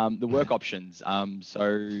 The work options.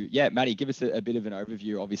 So yeah, Maddie, give us a bit of an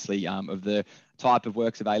overview, obviously, of the type of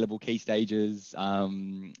works available, key stages,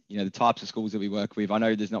 the types of schools that we work with. I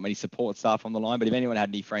know there's not many support staff on the line, but if anyone had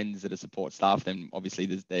any friends that are support staff, then obviously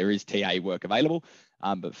there is TA work available.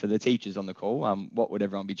 But for the teachers on the call, what would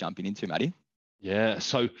everyone be jumping into, Maddie? Yeah,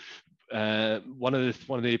 so one of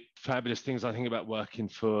the fabulous things I think about working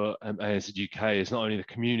for ANZUK UK is not only the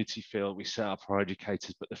community feel we set up for our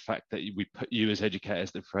educators, but the fact that we put you as educators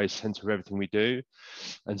at the very centre of everything we do.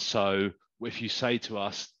 And so if you say to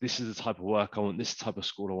us, this is the type of work I want, this type of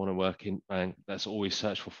school I want to work in, and that's all we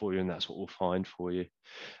search for you, and that's what we'll find for you.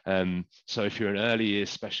 So if you're an early years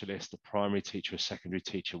specialist, a primary teacher, a secondary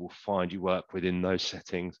teacher, will find you work within those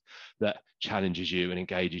settings that challenges you and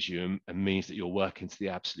engages you and means that you're working to the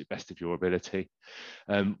absolute best of your ability.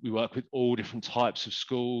 We work with all different types of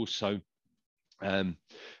schools. So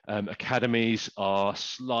academies are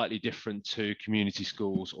slightly different to community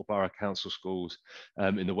schools or borough council schools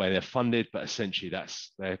in the way they're funded, but essentially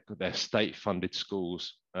they're state-funded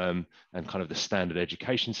schools and kind of the standard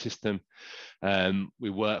education system. We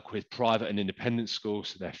work with private and independent schools,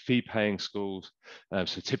 so they're fee-paying schools.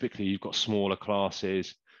 So typically you've got smaller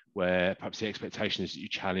classes where perhaps the expectation is that you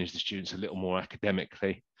challenge the students a little more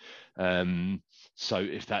academically. So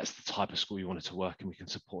if that's the type of school you wanted to work in, we can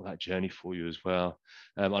support that journey for you as well.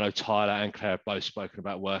 I know Tyler and Claire have both spoken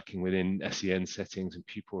about working within SEN settings and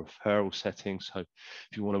pupil referral settings. So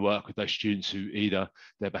if you want to work with those students who either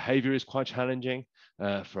their behaviour is quite challenging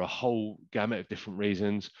for a whole gamut of different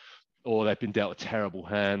reasons, or they've been dealt a terrible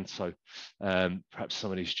hand. So perhaps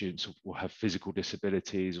some of these students will have physical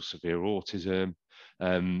disabilities or severe autism.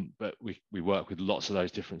 But we work with lots of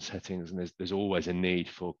those different settings, and there's always a need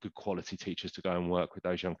for good quality teachers to go and work with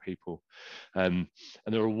those young people. And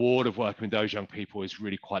the reward of working with those young people is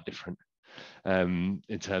really quite different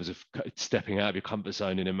in terms of stepping out of your comfort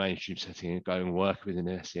zone in a mainstream setting and going and work within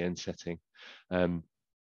an SEN setting.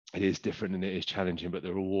 It is different and it is challenging, but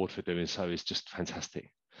the reward for doing so is just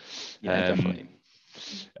fantastic. Yeah, definitely.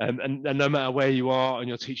 And no matter where you are on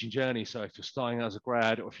your teaching journey, so if you're starting out as a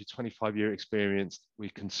grad or if you're 25-year experienced, we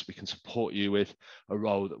can support you with a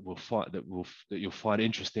role that you'll find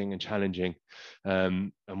interesting and challenging,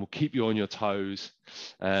 and we'll keep you on your toes,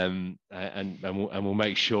 and we'll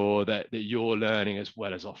make sure that you're learning as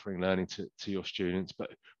well as offering learning to your students. But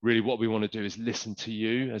really, what we want to do is listen to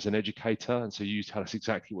you as an educator, and so you tell us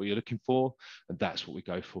exactly what you're looking for, and that's what we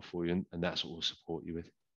go for you, and that's what we'll support you with.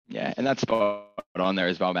 Yeah, and that's spot on there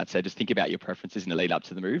as well, Matt said. Just think about your preferences in the lead up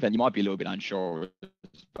to the move, and you might be a little bit unsure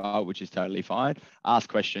as well, which is totally fine. Ask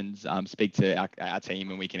questions, speak to our team,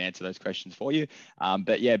 and we can answer those questions for you.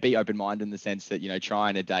 But yeah, be open-minded in the sense that,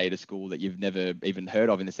 trying a day at a school that you've never even heard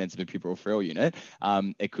of in the sense of a pupil referral unit.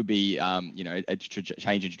 It could be, a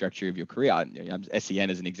change in trajectory of your career. SEN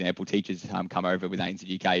as an example, teachers come over with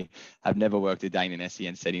ANZUK UK, have never worked a day in an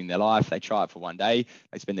SEN setting in their life. They try it for one day,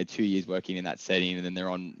 they spend their 2 years working in that setting, and then they're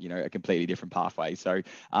on a completely different pathway. So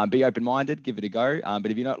be open-minded, give it a go. But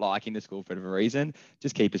if you're not liking the school for whatever reason,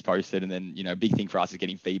 just keep us posted. And then, a big thing for us is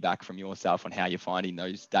getting feedback from yourself on how you're finding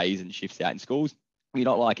those days and shifts out in schools. If you're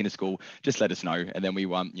not liking a school, just let us know, and then we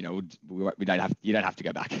you don't have to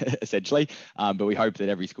go back essentially. But we hope that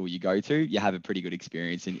every school you go to, you have a pretty good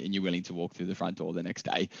experience, and you're willing to walk through the front door the next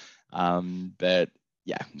day. But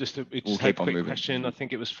yeah, we'll keep on moving. Question. I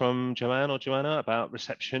think it was from Joanna about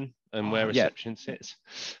reception and where reception sits.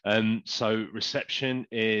 So reception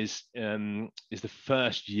is the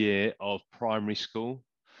first year of primary school.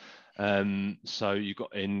 So you've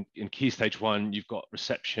got in Key Stage 1, you've got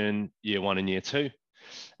reception year 1 and year 2.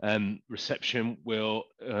 Reception will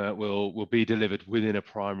be delivered within a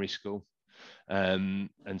primary school. And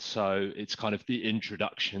so it's kind of the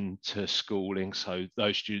introduction to schooling. So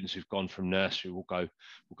those students who've gone from nursery will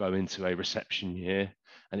go into a reception year,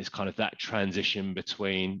 and it's kind of that transition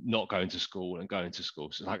between not going to school and going to school.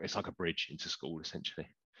 So it's like a bridge into school, essentially.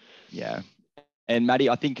 Yeah. And Maddie,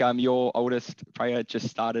 I think your oldest Freya just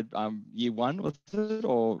started year 1, was it?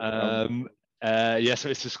 Or yeah, so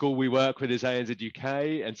it's the school we work with is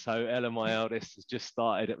ANZUK, and so Ella, my eldest, has just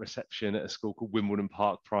started at reception at a school called Wimbledon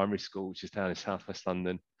Park Primary School, which is down in southwest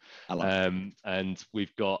London. And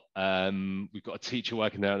we've got a teacher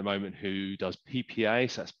working there at the moment who does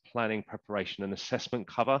PPA, so that's planning, preparation, and assessment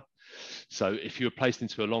cover. So if you were placed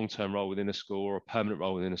into a long-term role within a school or a permanent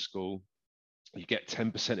role within a school, you get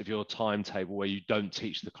 10% of your timetable where you don't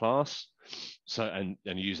teach the class. So and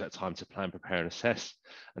you use that time to plan, prepare, and assess.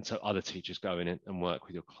 And so other teachers go in and work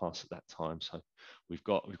with your class at that time. So we've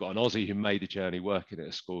got an Aussie who made the journey working at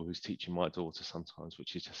a school who's teaching my daughter sometimes,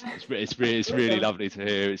 which is just it's really lovely to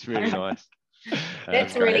hear. It's really nice.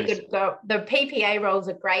 That's really good. The PPA roles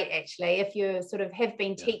are great, actually. If you sort of have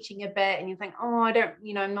been teaching a bit and you think, oh,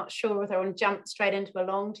 I'm not sure whether I want to jump straight into a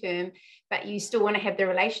long term, but you still want to have the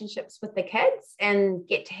relationships with the kids and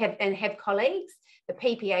get to have colleagues, the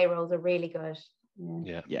PPA roles are really good.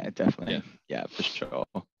 Yeah, definitely. Yeah, for sure.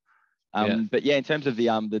 But yeah, in terms of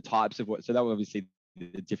the types of work, so that were obviously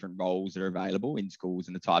the different roles that are available in schools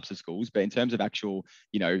and the types of schools. But in terms of actual,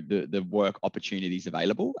 the work opportunities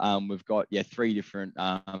available, we've got three different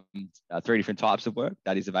types of work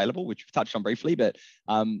that is available, which we've touched on briefly. But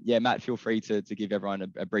Matt, feel free to give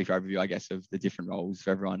everyone a brief overview, I guess, of the different roles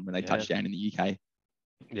for everyone when they touch down in the UK.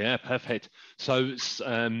 Yeah, perfect. So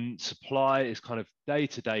supply is kind of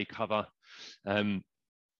day-to-day cover.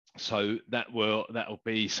 So that will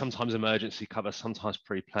be sometimes emergency cover, sometimes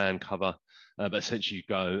pre-planned cover, but essentially you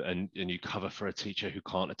go and you cover for a teacher who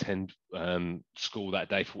can't attend school that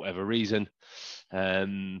day for whatever reason.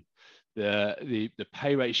 The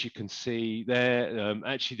pay rates you can see there,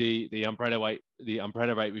 actually the umbrella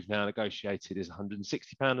rate we've now negotiated is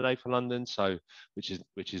 £160 a day for London, so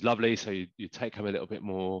which is lovely. So you take home a little bit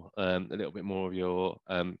more of your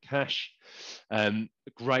cash. A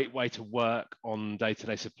great way to work on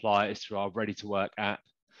day-to-day supply is through our Ready to Work app,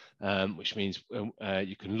 which means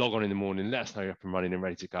you can log on in the morning, let us know you're up and running and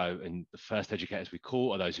ready to go. And the first educators we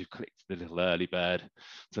call are those who clicked the little early bird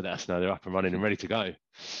to let us know they're up and running and ready to go.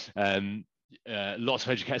 Lots of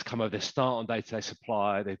educators come over, they start on day-to-day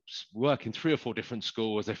supply, they work in 3 or 4 different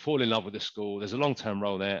schools, they fall in love with the school, there's a long-term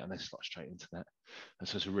role there, and they slot straight into that. And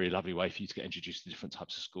so it's a really lovely way for you to get introduced to different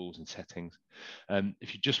types of schools and settings.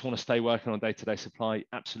 If you just want to stay working on day-to-day supply, you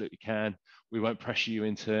absolutely can. We won't pressure you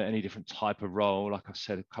into any different type of role. Like I've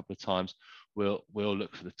said a couple of times, we'll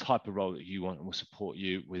look for the type of role that you want, and we'll support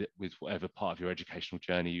you with whatever part of your educational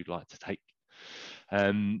journey you'd like to take.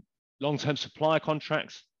 Long-term supply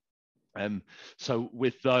contracts. So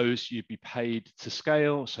with those, you'd be paid to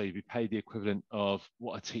scale. So you'd be paid the equivalent of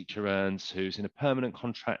what a teacher earns who's in a permanent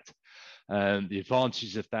contract. The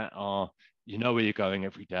advantages of that are, you know where you're going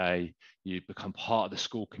every day, you become part of the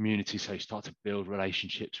school community, so you start to build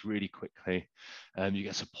relationships really quickly. You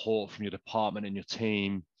get support from your department and your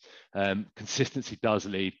team. Consistency does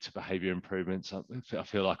lead to behaviour improvements. I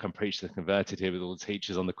feel like I'm preaching the converted here with all the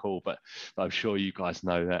teachers on the call, but I'm sure you guys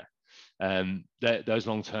know that. Those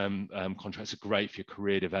long-term contracts are great for your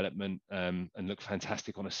career development and look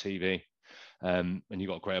fantastic on a CV. And you've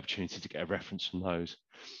got a great opportunity to get a reference from those.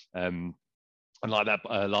 And like that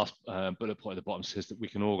last bullet point at the bottom says that we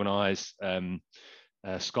can organise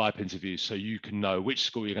Skype interviews, so you can know which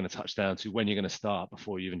school you're going to touch down to, when you're going to start,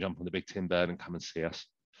 before you even jump on the big tin bird and come and see us.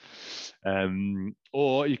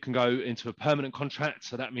 Or you can go into a permanent contract,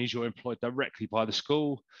 so that means you're employed directly by the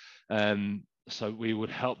school. So we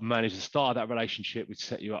would help manage the start of that relationship. We'd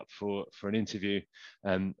set you up for an interview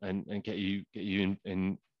and get you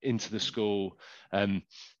in into the school.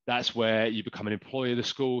 That's where you become an employee of the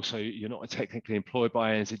school. So you're not technically employed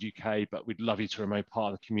by ANZUK, but we'd love you to remain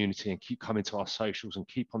part of the community and keep coming to our socials and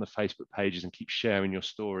keep on the Facebook pages and keep sharing your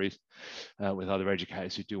stories with other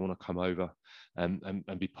educators who do want to come over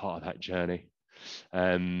and be part of that journey.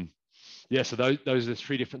 Yeah, so those are the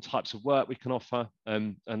 3 different types of work we can offer,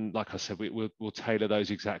 and like I said, we'll tailor those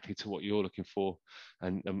exactly to what you're looking for,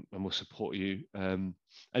 and we'll support you. And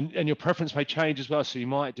your preference may change as well. So you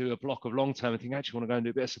might do a block of long term and think, actually, want to go and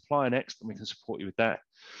do a bit of supply next, and we can support you with that.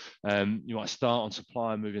 You might start on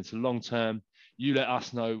supply and move into long term. You let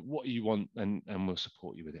us know what you want, and we'll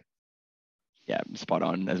support you with it. Yeah, spot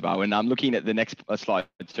on as well. And I'm looking at the next slide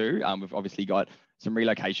too. We've obviously got some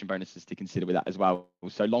relocation bonuses to consider with that as well.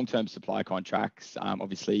 So long-term supply contracts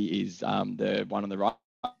obviously is the one on the right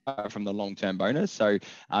from the long-term bonus. So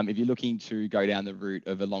if you're looking to go down the route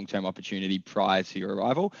of a long-term opportunity prior to your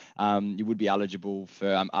arrival, you would be eligible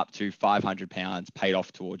for up to £500 paid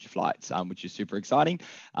off towards your flights, which is super exciting.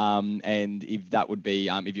 And if that would be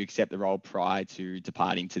if you accept the role prior to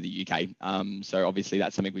departing to the UK. So obviously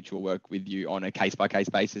that's something which will work with you on a case-by-case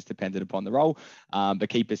basis dependent upon the role. But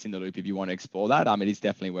keep us in the loop if you want to explore that. It is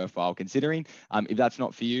definitely worthwhile considering. If that's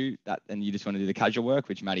not for you, and you just want to do the casual work,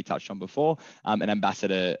 which Maddie touched on before, an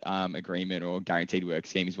ambassador agreement or guaranteed work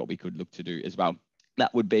scheme is what we could look to do as well.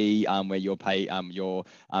 That would be where you're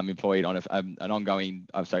employed on an ongoing,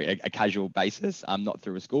 a casual basis, not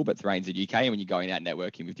through a school, but through ANZUK, and when you're going out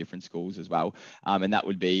networking with different schools as well. And that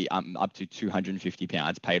would be up to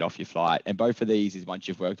 £250 paid off your flight. And both of these is once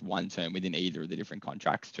you've worked one term within either of the different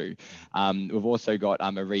contracts too. We've also got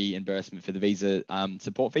a reimbursement for the visa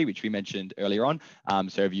support fee, which we mentioned earlier on.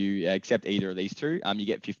 So if you accept either of these two, you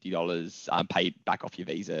get $50 paid back off your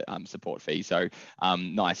visa support fee. So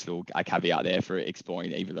nice little caveat there for exploring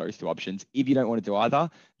either of those 2 options. If you don't want to do either,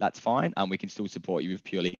 that's fine. We can still support you with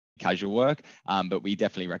purely casual work, but we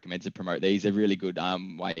definitely recommend to promote these. A really good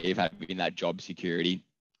way of having that job security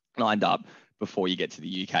lined up before you get to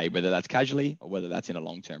the UK, whether that's casually or whether that's in a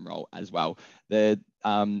long-term role as well. The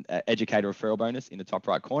educator referral bonus in the top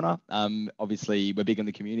right corner. Obviously, we're big on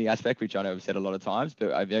the community aspect, which I know I've said a lot of times,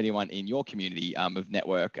 but if anyone in your community of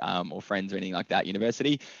network or friends or anything like that,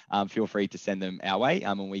 university, feel free to send them our way,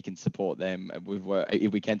 and we can support them with work.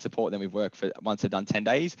 If we can support them with work for once they've done 10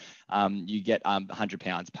 days, you get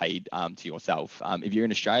 £100 paid to yourself. If you're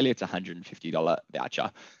in Australia, it's a $150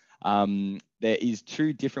 voucher. There is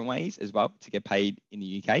 2 different ways as well to get paid in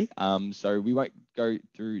the UK. So we won't go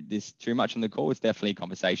through this too much on the call. It's definitely a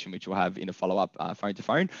conversation which we'll have in a follow-up phone to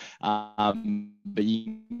phone. But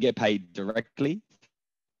you can get paid directly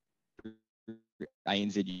through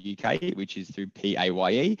ANZUK, which is through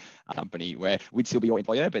PAYE, a company where we'd still be your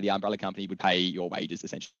employer, but the umbrella company would pay your wages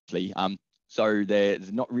essentially. So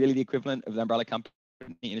there's not really the equivalent of the umbrella company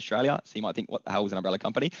in Australia, so you might think, what the hell is an umbrella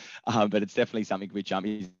company? But it's definitely something which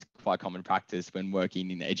is quite common practice when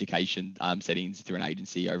working in education settings through an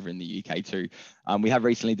agency over in the UK too. We have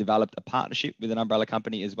recently developed a partnership with an umbrella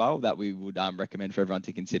company as well that we would recommend for everyone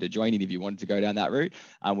to consider joining if you wanted to go down that route,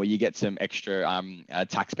 where you get some extra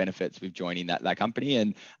tax benefits with joining that company,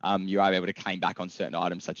 and you are able to claim back on certain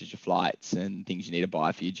items such as your flights and things you need to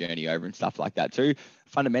buy for your journey over and stuff like that too.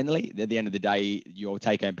 Fundamentally, at the end of the day, your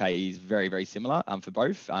take-home pay is very, very similar for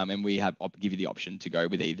both, and we give you the option to go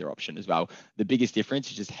with either option as well. The biggest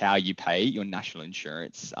difference is just how you pay your national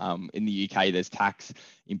insurance. In the UK, there's tax,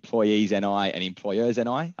 employees NI, and employers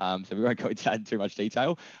NI. So we won't go into that in too much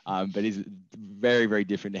detail, but it's very, very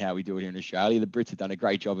different to how we do it here in Australia. The Brits have done a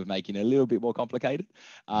great job of making it a little bit more complicated,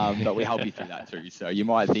 but we help you through that too. So you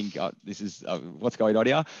might think, this is what's going on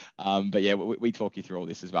here. But yeah, we talk you through all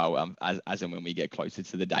this as well, as and when we get closer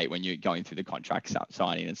to the date when you're going through the contract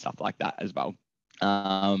signing and stuff like that as well.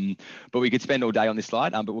 But we could spend all day on this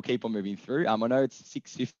slide, but we'll keep on moving through. I know it's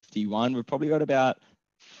 6:51. We've probably got about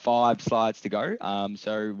 5 slides to go.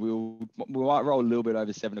 So we might roll a little bit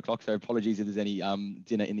over 7 o'clock. So apologies if there's any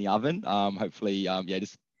dinner in the oven. Hopefully, yeah,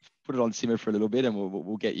 just put it on simmer for a little bit, and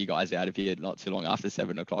we'll get you guys out of here not too long after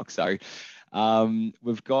 7 o'clock. So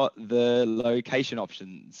we've got the location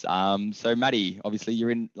options. So Maddie, obviously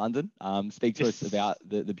you're in London. Speak to us about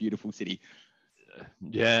the beautiful city.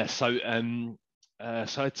 Yeah. So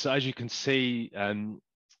as you can see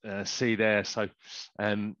there, so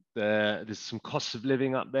there's some costs of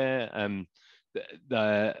living up there.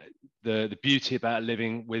 The beauty about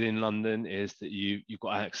living within London is that you've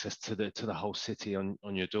got access to the whole city on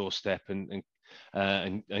your doorstep, and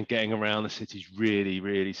and getting around the city is really,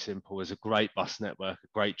 really simple. There's a great bus network, a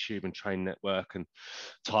great tube and train network. And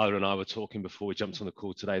Tyler and I were talking before we jumped on the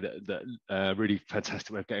call today that really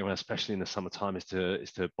fantastic way of getting around, especially in the summertime, is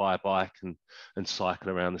to buy a bike and cycle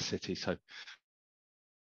around the city. So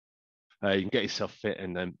you can get yourself fit,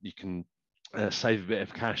 and then you can save a bit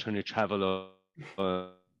of cash on your travel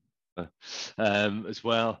as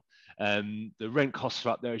well. The rent costs are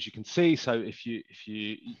up there, as you can see. So if you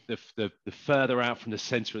the further out from the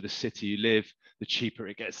centre of the city you live, the cheaper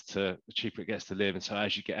it gets to live. And so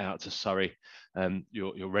as you get out to Surrey,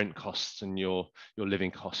 your rent costs and your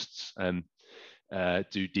living costs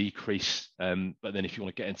do decrease. But then if you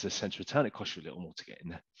want to get into the centre of town, it costs you a little more to get in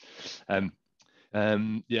there.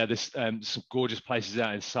 Yeah, there's some gorgeous places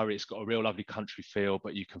out in Surrey. It's got a real lovely country feel,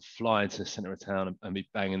 but you can fly into the centre of town and be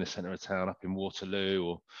bang in the centre of town, up in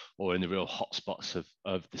Waterloo or in the real hotspots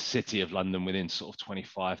of the city of London within sort of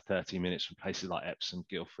 25, 30 minutes from places like Epsom,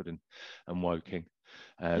 Guildford and Woking.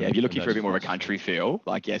 Yeah, if you're looking for a bit more of a country feel,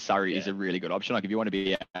 like, yeah, Surrey is a really good option. Like, if you want to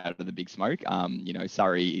be out of the big smoke, you know,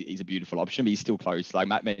 Surrey is a beautiful option, but you're still close. Like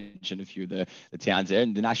Matt mentioned a few of the towns there,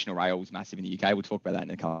 and the National Rail is massive in the UK. We'll talk about that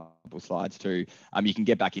in a couple of slides too. You can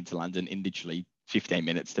get back into London in literally 15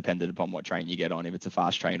 minutes, dependent upon what train you get on, if it's a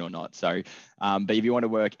fast train or not. So, but if you want to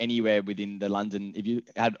work anywhere within the London, if you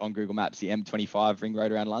had on Google Maps the M25 ring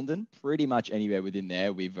road around London, pretty much anywhere within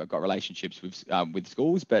there, we've got relationships with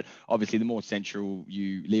schools. But obviously, the more central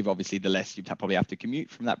you live, obviously, the less you probably have to commute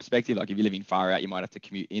from that perspective. Like if you're living far out, you might have to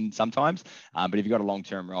commute in sometimes. But if you've got a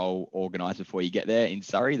long-term role organised before you get there in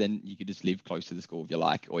Surrey, then you could just live close to the school if you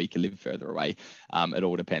like, or you can live further away. It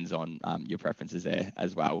all depends on your preferences there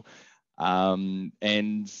as well. And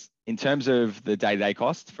in terms of the day-to-day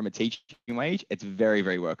cost from a teaching wage, it's very,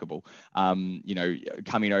 very workable. You know,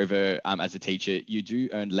 coming over as a teacher, you do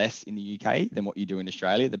earn less in the UK than what you do in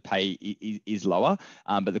Australia. The pay is lower,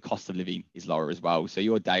 but the cost of living is lower as well. So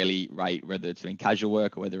your daily rate, whether it's doing casual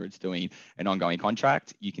work or whether it's doing an ongoing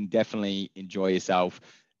contract, you can definitely enjoy yourself.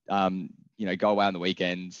 You know, go away on the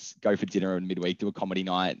weekends, go for dinner on midweek, do a comedy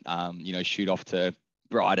night, you know, shoot off to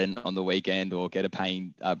Brighton on the weekend, or get a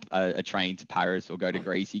train to Paris, or go to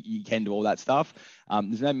Greece. You can do all that stuff.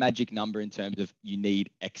 There's no magic number in terms of you need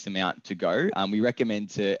X amount to go. We recommend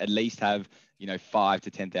to at least have, you know, $5,000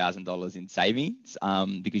 to $10,000 in savings,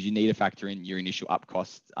 because you need to factor in your initial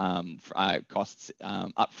upfront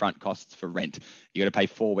costs for rent. You got to pay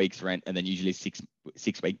 4 weeks rent, and then usually six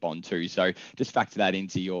week bond too. So just factor that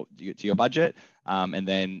into your budget, and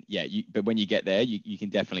then but when you get there, you can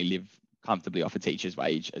definitely live comfortably off a teacher's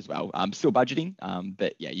wage as well. Still budgeting,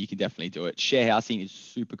 but yeah, you can definitely do it. Share housing is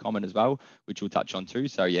super common as well, which we'll touch on too.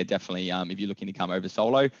 So yeah, definitely, if you're looking to come over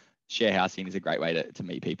solo, share housing is a great way to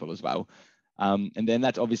meet people as well. And then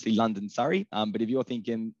that's obviously London, Surrey. But if you're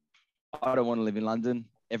thinking, I don't want to live in London,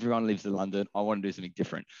 everyone lives in London, I want to do something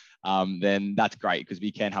different, then that's great, because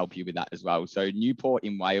we can help you with that as well. So Newport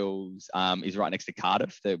in Wales is right next to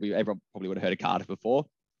Cardiff. Everyone probably would have heard of Cardiff before.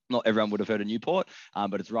 Not everyone would have heard of Newport,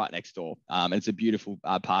 but it's right next door. And it's a beautiful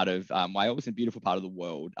part of Wales, and a beautiful part of the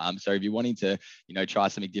world. So if you're wanting to, you know, try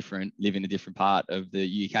something different, live in a different part of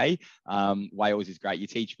the UK, Wales is great. You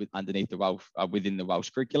teach underneath the Welsh, within the Welsh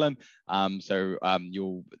curriculum. So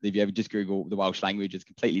if you ever just Google the Welsh language, it's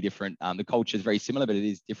completely different. The culture is very similar, but it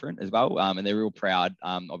is different as well. And they're real proud,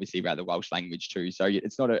 obviously, about the Welsh language too. So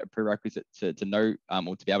it's not a prerequisite to know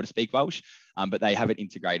or to be able to speak Welsh. But they have it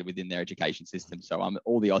integrated within their education system. So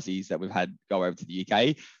all the Aussies that we've had go over to the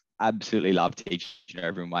UK absolutely love teaching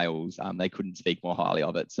over in Wales. They couldn't speak more highly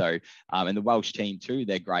of it. So, and the Welsh team too,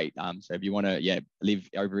 they're great. So if you want to, live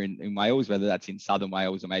over in Wales, whether that's in southern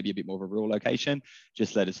Wales or maybe a bit more of a rural location,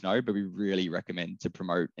 just let us know. But we really recommend to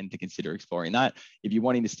promote and to consider exploring that. If you're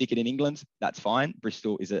wanting to stick it in England, that's fine.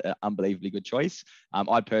 Bristol is an unbelievably good choice.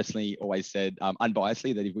 I personally always said,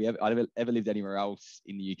 unbiasedly, that if I'd ever lived anywhere else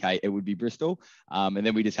in the UK, it would be Bristol. And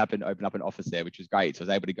then we just happened to open up an office there, which was great. So I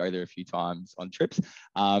was able to go there a few times on trips.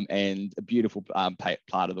 And a beautiful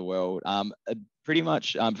part of the world. Pretty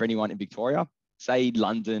much for anyone in Victoria, say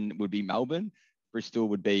London would be Melbourne, Bristol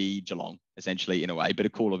would be Geelong, essentially, in a way, but a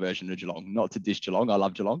cooler version of Geelong. Not to dish Geelong, I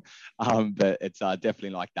love Geelong, but it's definitely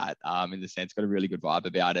like that in the sense, got a really good vibe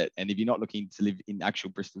about it. And if you're not looking to live in actual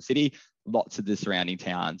Bristol City, lots of the surrounding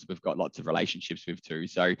towns we've got lots of relationships with too.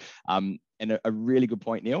 So, and a really good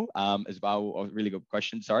point, Neil, as well, or a really good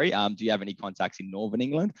question, sorry. Do you have any contacts in Northern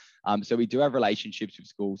England? So we do have relationships with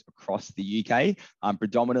schools across the UK.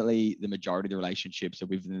 Predominantly, the majority of the relationships are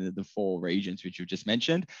within the 4 regions, which you've just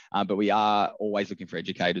mentioned. But we are always looking for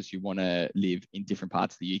educators who want to live in different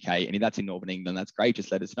parts of the UK. And if that's in Northern England, that's great.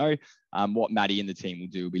 Just let us know. what Maddie and the team will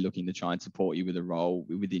do will be looking to try and support you with a role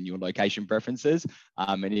within your location preferences.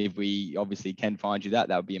 And if we obviously can find you that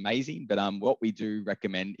would be amazing. But what we do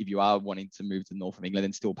recommend, if you are wanting to move to the north of England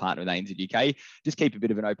and still partner with ANZUK, just keep a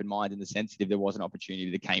bit of an open mind in the sense that if there was an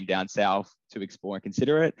opportunity that came down south, to explore and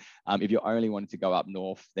consider it. If you only wanted to go up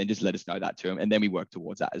north, then just let us know that too, and then we work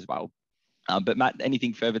towards that as well. But Matt,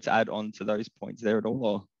 anything further to add on to those points there at all?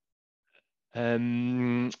 Or?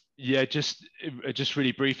 Yeah, just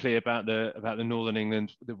really briefly about the Northern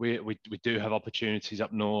England, that we do have opportunities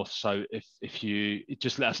up north. So if you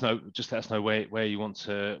just let us know where you want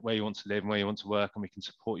to live and where you want to work, and we can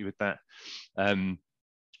support you with that.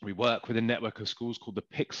 We work with a network of schools called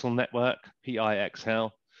the Pixel Network, PIXL.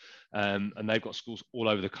 And they've got schools all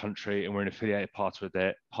over the country, and we're an affiliated partner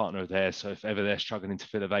of theirs. So if ever they're struggling to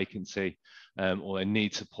fill a vacancy, or they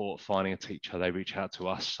need support finding a teacher, they reach out to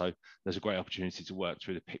us. So there's a great opportunity to work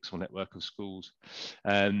through the Pixel network of schools.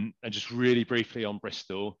 And just really briefly on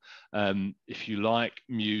Bristol, if you like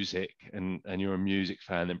music and you're a music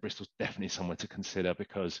fan, then Bristol's definitely somewhere to consider,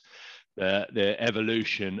 because the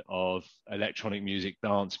evolution of electronic music,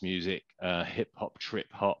 dance music, hip hop, trip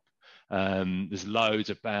hop, there's loads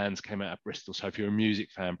of bands came out of Bristol. So if you're a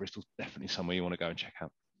music fan, Bristol's definitely somewhere you want to go and check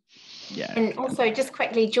out. Yeah. And also, just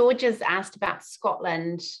quickly, George has asked about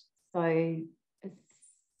Scotland. So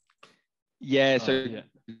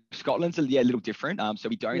Scotland's a little different. So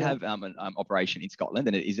we don't have an operation in Scotland,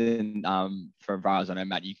 and it isn't, from far as I know,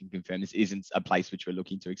 Matt, you can confirm this isn't a place which we're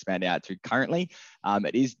looking to expand out to currently.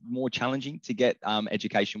 It is more challenging to get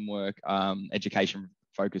education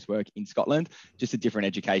focused work in Scotland, just a different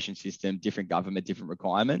education system, different government, different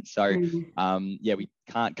requirements. So we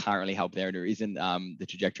can't currently help there. There isn't the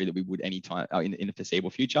trajectory that we would anytime in the foreseeable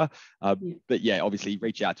future. But obviously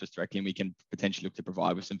reach out to us directly, and we can potentially look to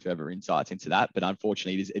provide with some further insights into that. But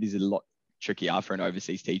unfortunately, it is a lot trickier for an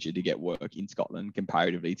overseas teacher to get work in Scotland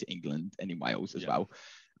comparatively to England and in Wales as well.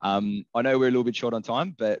 I know we're a little bit short on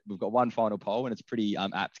time, but we've got one final poll, and it's pretty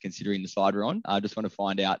apt considering the slide we're on. I just want to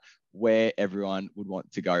find out where everyone would want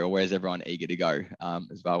to go, or where's everyone eager to go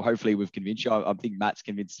as well. Hopefully we've convinced you. I think Matt's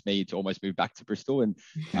convinced me to almost move back to Bristol and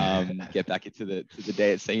get back into the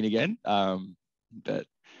dance scene again. But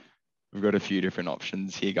we've got a few different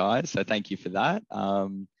options here, guys. So thank you for that.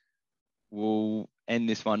 We'll end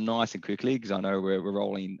this one nice and quickly, because I know we're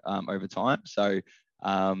rolling over time. So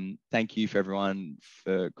thank you for everyone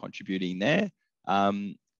for contributing there.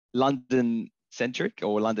 London centric,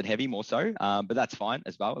 or London heavy more so, but that's fine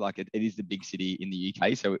as well. Like it is the big city in the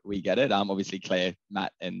UK, so we get it. Obviously Claire,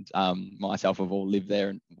 Matt, and myself have all lived there,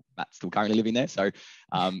 and Matt's still currently living there. So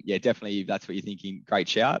definitely if that's what you're thinking, great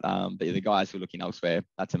shout. But the guys who are looking elsewhere,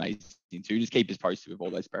 that's amazing too. Just keep us posted with all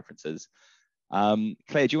those preferences.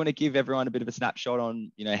 Claire, do you want to give everyone a bit of a snapshot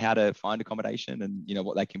on how to find accommodation and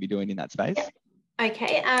what they can be doing in that space?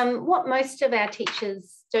 Okay. What most of our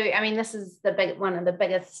teachers do, I mean, this is one of the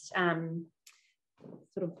biggest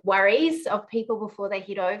sort of worries of people before they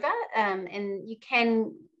head over, and you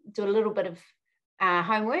can do a little bit of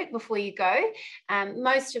homework before you go.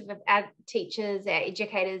 Most of our teachers, our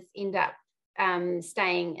educators, end up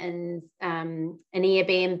staying in an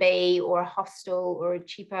Airbnb or a hostel or a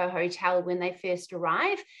cheaper hotel when they first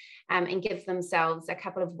arrive, and give themselves a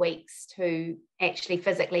couple of weeks to actually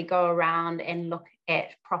physically go around and look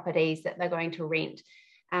at properties that they're going to rent.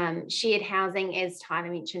 Shared housing, as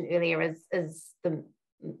Tyler mentioned earlier, is the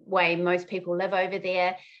way most people live over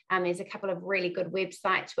there. There's a couple of really good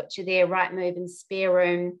websites which are there, Rightmove and Spare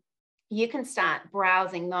Room. You can start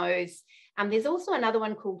browsing those. There's also another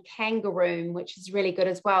one called Kangaroo, which is really good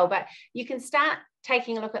as well, but you can start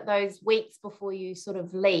taking a look at those weeks before you sort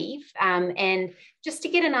of leave, and just to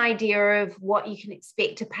get an idea of what you can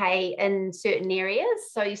expect to pay in certain areas,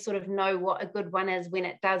 so you sort of know what a good one is when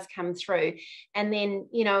it does come through. And then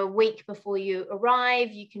a week before you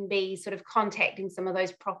arrive, you can be sort of contacting some of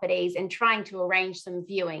those properties and trying to arrange some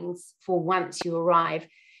viewings for once you arrive.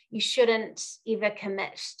 You shouldn't ever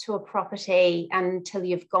commit to a property until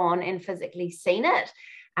you've gone and physically seen it.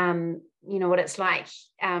 You know what it's like.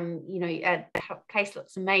 A place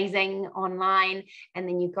looks amazing online, and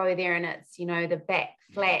then you go there and it's the back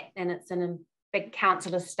flat, and it's in a big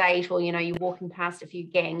council estate, or you're walking past a few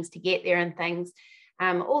gangs to get there and things.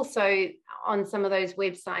 Also, on some of those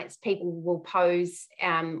websites, people will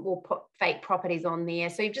will put fake properties on there,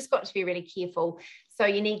 so you've just got to be really careful. So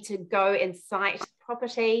you need to go and site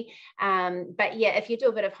property, but if you do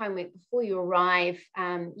a bit of homework before you arrive,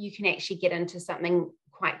 you can actually get into something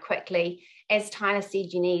quite quickly. As Tyler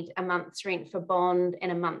said, you need a month's rent for bond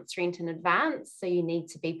and a month's rent in advance, so you need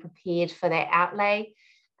to be prepared for that outlay.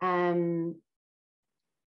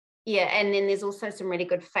 Yeah, and then there's also some really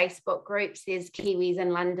good Facebook groups. There's Kiwis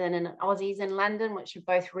in London and Aussies in London, which are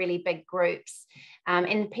both really big groups.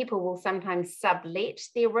 And people will sometimes sublet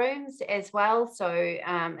their rooms as well. So,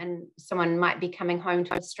 and someone might be coming home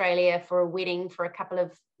to Australia for a wedding for a couple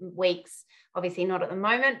of weeks. Obviously not at the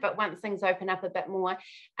moment, but once things open up a bit more,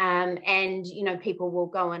 and people will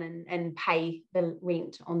go in and pay the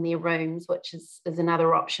rent on their rooms, which is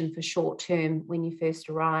another option for short term when you first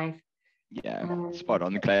arrive. Yeah, spot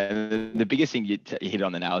on, Claire. The biggest thing you hit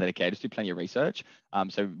on the nail there, okay, just do plenty of research.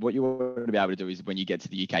 So what you want to be able to do is when you get to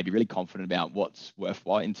the UK, be really confident about what's worth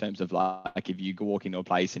what in terms of like if you go walk into a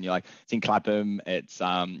place and you're like, it's in Clapham, it's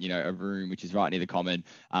a room which is right near the common,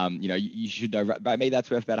 you should know, but maybe that's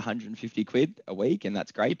worth about 150 quid a week, and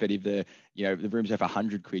that's great. But if the room's worth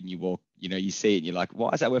 100 quid and you walk, you see it and you're like,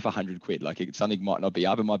 why is that worth 100 quid? Like something might not be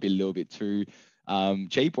up, it might be a little bit too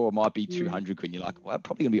cheap, or it might be 200 quid. You're like, well, I'm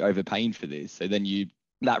probably gonna be overpaying for this. So then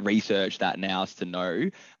that research, that nous to know,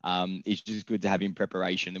 is just good to have in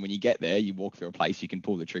preparation. And when you get there, you walk through a place, you can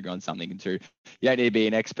pull the trigger on something. And two, you don't need to be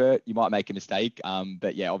an expert. You might make a mistake,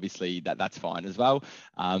 but yeah, obviously that's fine as well.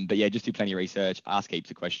 But yeah, just do plenty of research, ask heaps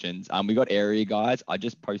of questions. We got area guides. I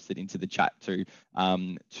just posted into the chat to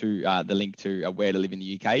the link to where to live in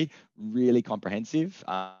the UK. Really comprehensive.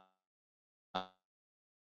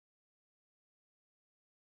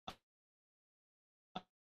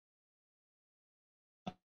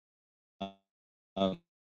 Um,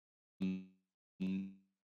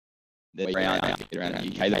 around the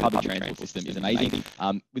UK. The public transport system is amazing.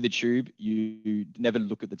 With the tube, you never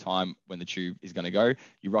look at the time when the tube is going to go.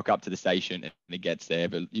 You rock up to the station and it gets there,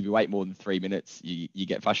 but if you wait more than 3 minutes, you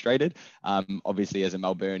get frustrated. Obviously, as a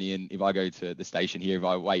Melburnian, if I go to the station here, if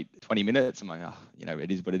I wait 20 minutes, I'm like,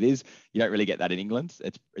 it is what it is. You don't really get that in England.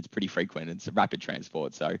 It's pretty frequent. It's a rapid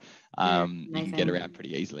transport, so you can get around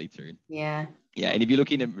pretty easily too. Yeah. Yeah, and if you're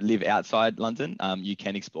looking to live outside London, you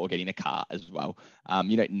can explore getting a car as well.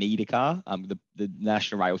 You don't need a car. The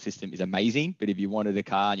national rail system is amazing, but if you wanted a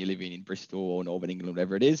car and you're living in Bristol or Northern England,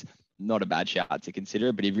 whatever it is, not a bad shout to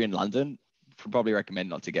consider. But if you're in London, I'd probably recommend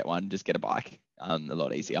not to get one. Just get a bike. A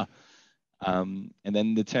lot easier. And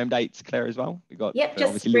then the term dates, Claire, as well. We got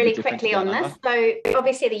just really quickly on this. So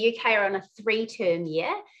obviously the UK are on a 3-term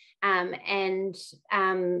year. And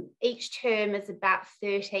each term is about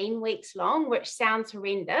 13 weeks long, which sounds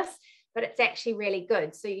horrendous, but it's actually really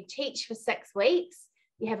good. So you teach for 6 weeks,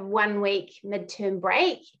 you have a 1 week midterm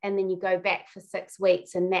break, and then you go back for 6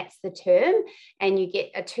 weeks, and that's the term, and you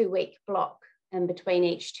get a 2-week block in between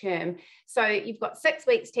each term. So you've got 6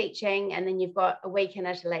 weeks teaching, and then you've got a week in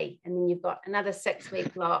Italy, and then you've got another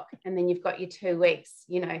 6-week block, and then you've got your 2 weeks,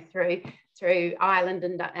 through Ireland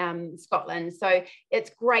and Scotland. So it's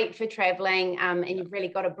great for traveling, and you've really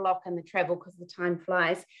got a block in the travel because the time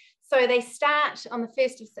flies. So they start on the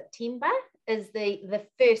 1st of September is the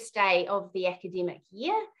first day of the academic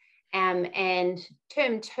year. And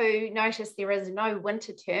term 2, notice there is no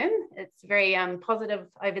winter term. It's very positive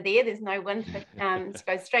over there. There's no winter. It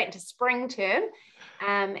goes straight into spring term.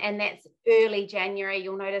 And that's early January.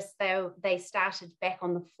 You'll notice they started back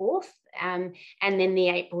on the 4th. And then the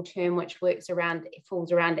April term, which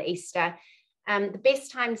falls around Easter. The best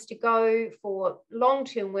times to go for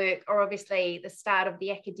long-term work are obviously the start of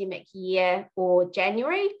the academic year or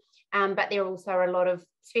January. But there are also a lot of,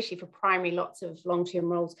 especially for primary, lots of long-term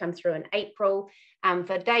roles come through in April.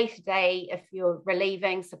 For day-to-day, if you're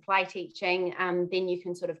relieving supply teaching, then you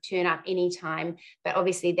can sort of turn up anytime. But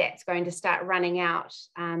obviously that's going to start running out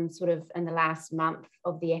sort of in the last month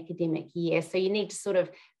of the academic year. So you need to sort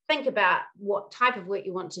of think about what type of work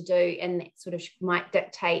you want to do, and that sort of might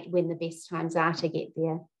dictate when the best times are to get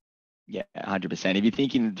there. Yeah, 100%. If you're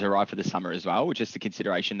thinking to arrive for the summer as well, just a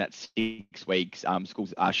consideration that 6 weeks,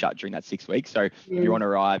 schools are shut during that 6 weeks. So if you want to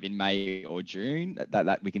arrive in May or June,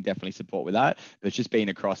 that we can definitely support with that. But it's just being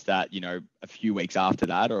across that, a few weeks after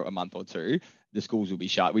that or a month or two, the schools will be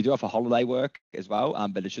shut. We do offer holiday work as well,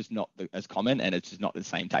 but it's just not as common, and it's just not the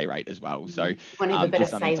same day rate as well. So you want to have a bit of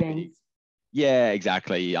savings. Yeah,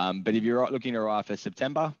 exactly. But if you're looking to arrive for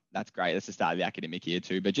September, that's great. That's the start of the academic year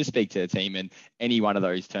too. But just speak to the team, and any one of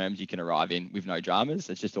those terms you can arrive in with no dramas.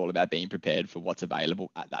 It's just all about being prepared for what's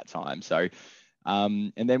available at that time. So,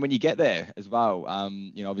 and then when you get there as well,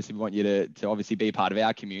 obviously we want you to obviously be a part of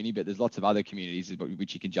our community, but there's lots of other communities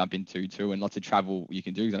which you can jump into too, and lots of travel you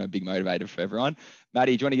can do. Because I know a big motivator for everyone.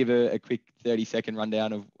 Maddie, do you want to give a quick 30-second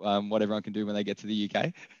rundown of what everyone can do when they get to the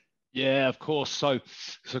UK? Yeah, of course. So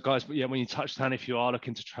guys, yeah, when you touch down, if you are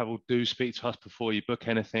looking to travel, do speak to us before you book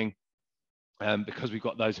anything. because we've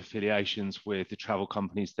got those affiliations with the travel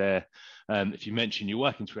companies there. If you mention you're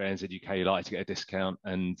working through ANZUK, you like to get a discount,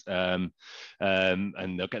 and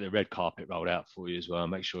they'll get the red carpet rolled out for you as well.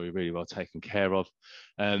 Make sure you're really well taken care of.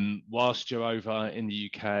 Whilst you're over in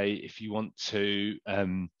the UK, if you want to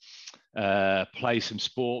play some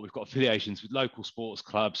sport, we've got affiliations with local sports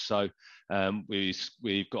clubs. So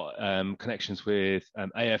we've got connections with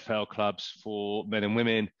AFL clubs for men and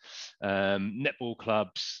women, netball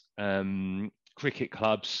clubs, cricket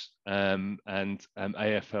clubs, and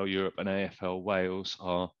AFL Europe and AFL Wales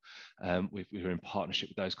are we're in partnership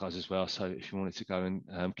with those guys as well. So if you wanted to go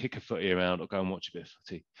and kick a footy around or go and watch a bit of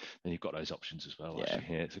footy, then you've got those options as well. Yeah.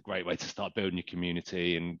 Actually, it's a great way to start building your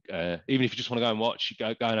community. And even if you just want to go and watch, you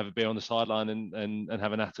go and have a beer on the sideline and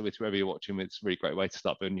have a natter with whoever you're watching with. It's a really great way to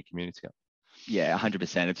start building your community up. Yeah,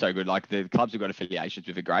 100%. It's so good. Like the clubs we've got affiliations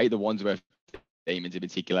with are great. The Wandsworth Demons in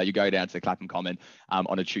particular, you go down to Clapham Common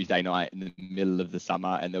on a Tuesday night in the middle of the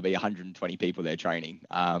summer, and there'll be 120 people there training.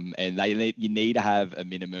 And you need to have a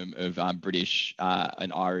minimum of British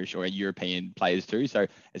and Irish or European players too. So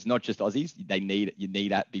it's not just Aussies. You need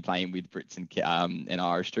to be playing with Brits and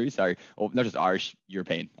Irish too. So, or not just Irish,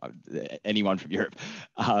 European, anyone from Europe.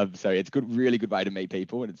 So it's really good way to meet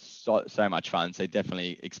people, and it's so much fun. So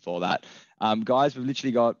definitely explore that. Guys, we've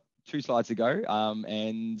literally got 2 slides to go,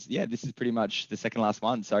 and yeah, this is pretty much the second last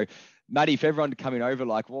one. So Maddie, for everyone coming over,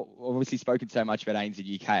 like, obviously spoken so much about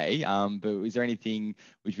ANZUK, but is there anything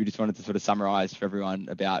which we just wanted to sort of summarize for everyone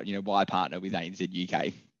about, why partner with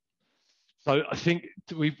ANZUK? So I think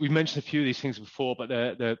we've mentioned a few of these things before, but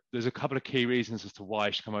there's a couple of key reasons as to why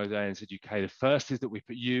you should come over to ANZUK. The first is that we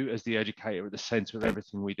put you as the educator at the center of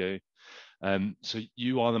everything we do. So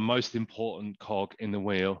you are the most important cog in the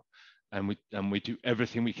wheel. And we do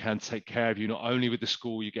everything we can to take care of you, not only with the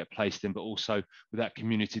school you get placed in, but also with that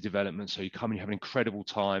community development. So you come and you have an incredible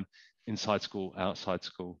time inside school, outside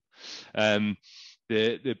school. The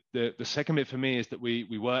second bit for me is that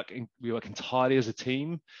we work entirely as a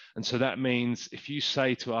team. And so that means if you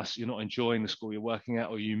say to us you're not enjoying the school you're working at,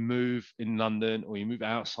 or you move in London, or you move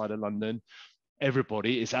outside of London,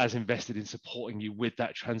 everybody is as invested in supporting you with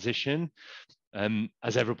that transition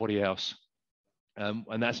as everybody else.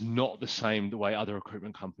 And that's not the way other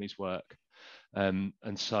recruitment companies work. And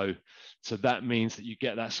so that means that you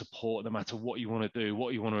get that support no matter what you want to do,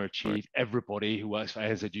 what you want to achieve. Everybody who works for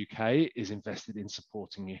ANZUK is invested in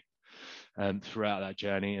supporting you throughout that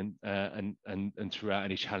journey and throughout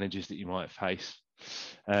any challenges that you might face.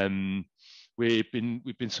 We've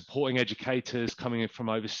been supporting educators coming in from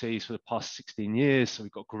overseas for the past 16 years, so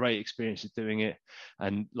we've got great experience of doing it.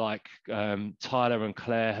 And like Tyler and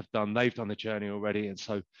Claire they've done the journey already, and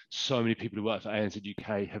so many people who work for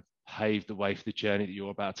ANZUK have paved the way for the journey that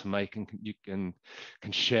you're about to make, and you can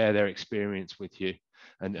share their experience with you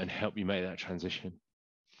and help you make that transition.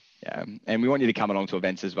 Yeah, and we want you to come along to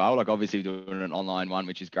events as well. Like obviously we're doing an online one,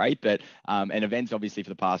 which is great, but and events obviously for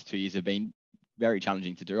the past 2 years have been very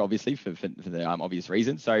challenging to do, obviously for the obvious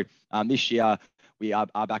reasons. So this year we are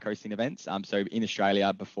back hosting events. So in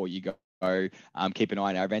Australia, before you go, keep an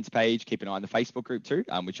eye on our events page, keep an eye on the Facebook group too,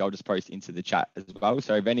 which I'll just post into the chat as well.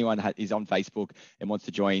 So if anyone is on Facebook and wants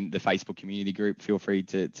to join the Facebook community group, feel free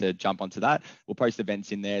to jump onto that. We'll post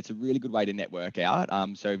events in there. It's a really good way to network out.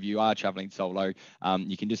 So if you are traveling solo,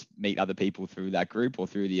 you can just meet other people through that group or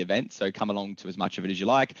through the event. So come along to as much of it as you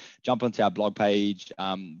like. Jump onto our blog page,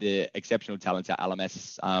 the Exceptional Talents, our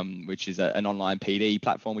LMS, which is an online PD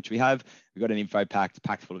platform, which we have. We've got an info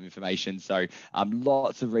packed full of information. So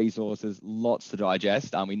lots of resources, lots to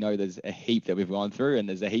digest. We know there's a heap that we've gone through, and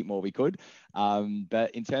there's a heap more we could.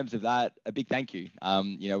 But in terms of that, a big thank you.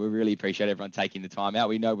 We really appreciate everyone taking the time out.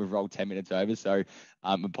 We know we've rolled 10 minutes over, so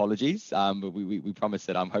apologies. But we promise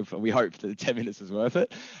that we hope that the 10 minutes was worth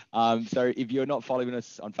it. So if you're not following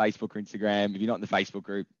us on Facebook or Instagram, if you're not in the Facebook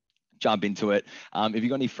group, jump into it. If you've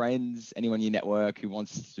got any friends, anyone in your network who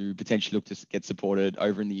wants to potentially look to get supported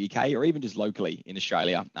over in the UK or even just locally in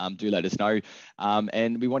Australia, do let us know.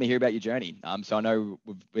 And we want to hear about your journey. So I know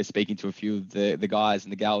we're speaking to a few of the guys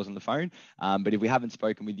and the gals on the phone, but if we haven't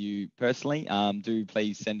spoken with you personally, do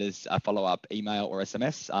please send us a follow-up email or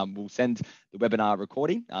SMS. We'll send the webinar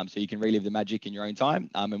recording so you can relive the magic in your own time,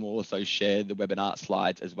 and we'll also share the webinar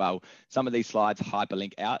slides as well. Some of these slides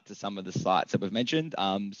hyperlink out to some of the sites that we've mentioned,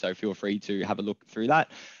 so feel free to have a look through that.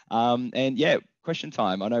 And yeah, question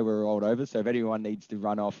time. I know we're rolled over, so if anyone needs to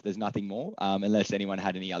run off, there's nothing more, unless anyone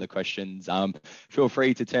had any other questions. Feel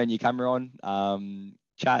free to turn your camera on,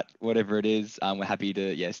 chat, whatever it is. We're happy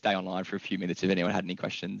to stay online for a few minutes if anyone had any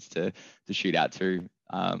questions to shoot out to.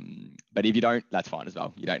 But if you don't, that's fine as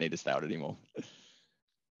well. You don't need to stay on anymore.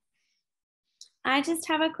 I just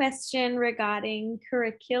have a question regarding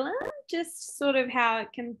curriculum, just sort of how it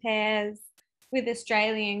compares with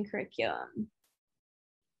Australian curriculum.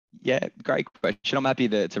 Yeah, great question. I'm happy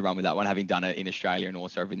to run with that one, having done it in Australia and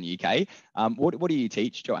also over in the UK. What do you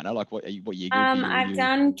teach, Joanna? Like what year group are I've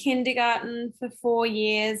done kindergarten for 4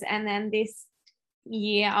 years, and then this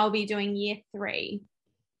year I'll be doing year 3.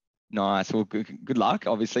 Nice. Well, good luck,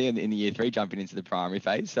 obviously, in the year 3, jumping into the primary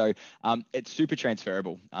phase. So it's super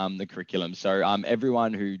transferable, the curriculum. So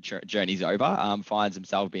everyone who journeys over finds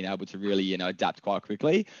themselves being able to really, adapt quite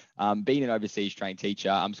quickly. Being an overseas trained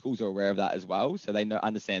teacher, schools are aware of that as well. So they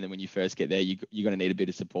understand that when you first get there, you're going to need a bit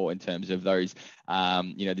of support in terms of those,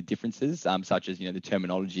 the differences, such as, the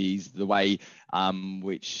terminologies, the way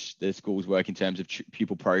which the schools work in terms of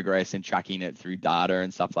pupil progress and tracking it through data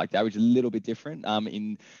and stuff like that, which is a little bit different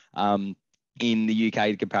in the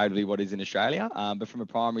UK comparatively what is in Australia. But from a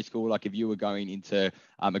primary school, like if you were going into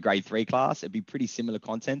a grade 3 class, it'd be pretty similar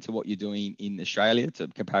content to what you're doing in Australia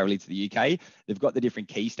comparatively to the UK. They've got the different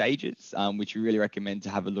key stages, which we really recommend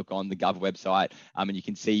to have a look on the Gov website, and you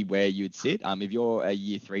can see where you'd sit. If you're a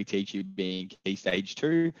year 3 teacher, you'd be in key stage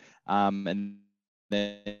 2, and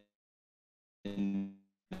then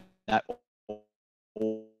that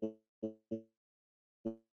all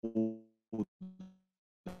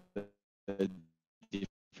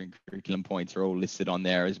different curriculum points are all listed on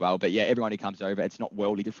there as well. But yeah, everyone who comes over, it's not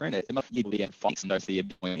worldly different. It's mostly mostly a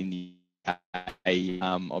point in the UK.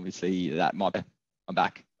 Obviously, that might be. I'm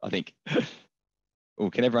back, I think. Oh,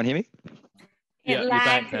 can everyone hear me? It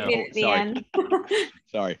lagged a bit at the end.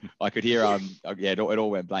 Sorry, I could hear. Yeah, it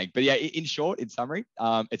all went blank. But yeah, in short, in summary,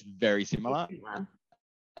 it's very similar.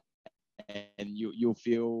 And you'll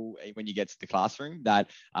feel when you get to the classroom that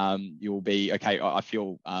you'll be okay. I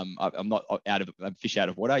feel I'm not I'm fish out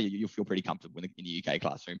of water. You'll feel pretty comfortable in the UK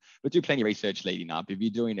classroom. But do plenty of research leading up. If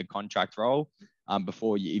you're doing a contract role,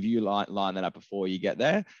 if you line that up before you get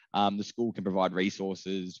there, the school can provide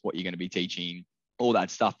resources, what you're going to be teaching, all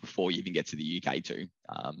that stuff before you even get to the UK too,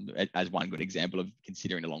 as one good example of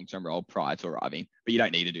considering a long-term role prior to arriving. But you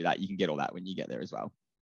don't need to do that. You can get all that when you get there as well.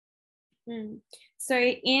 So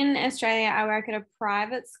in Australia, I work at a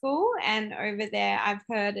private school, and over there I've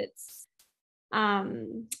heard it's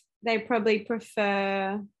they probably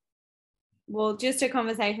prefer, well, just a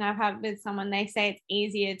conversation I've had with someone, they say it's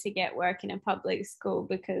easier to get work in a public school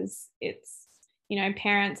because it's,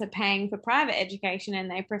 parents are paying for private education and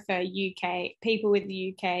they prefer people with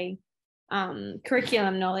UK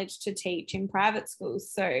curriculum knowledge to teach in private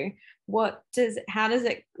schools. So how does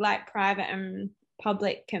it, like, private and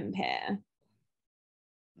public compare?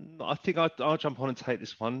 I think I'll jump on and take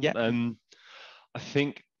this one. Yeah. I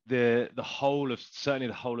think the whole of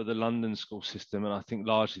the London school system, and I think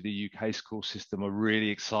largely the UK school system, are really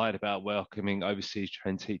excited about welcoming overseas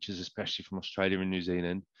trained teachers, especially from Australia and New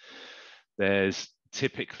Zealand. There's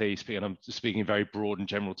typically, I'm speaking in very broad and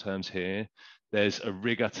general terms here, there's a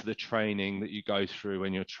rigor to the training that you go through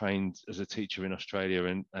when you're trained as a teacher in Australia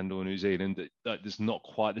and or New Zealand that is not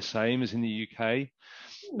quite the same as in the UK.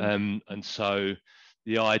 And so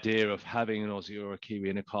the idea of having an Aussie or a Kiwi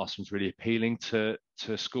in a classroom is really appealing to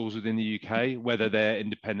schools within the UK, whether they're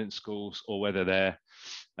independent schools or whether they're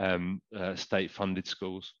state-funded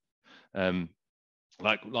schools.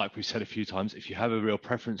 Like we've said a few times, if you have a real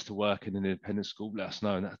preference to work in an independent school, let us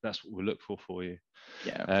know, and that's what we'll look for you.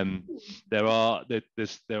 Yeah. There are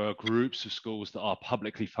groups of schools that are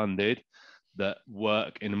publicly funded that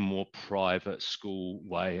work in a more private school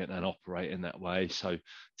way and operate in that way. So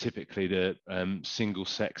typically the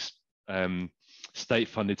single-sex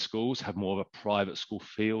state-funded schools have more of a private school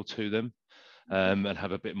feel to them, and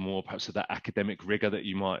have a bit more perhaps of that academic rigor that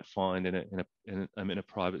you might find in a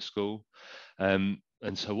private school.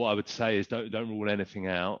 And so what I would say is don't rule anything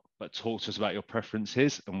out, but talk to us about your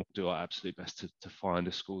preferences, and we'll do our absolute best to find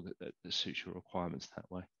a school that suits your requirements that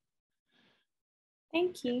way.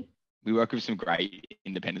 Thank you. We work with some great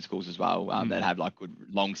independent schools as well that have like good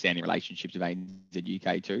long-standing relationships with ANZUK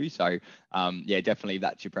UK too. So yeah, definitely if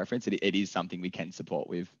that's your preference, it is something we can support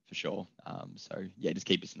with for sure. So yeah, just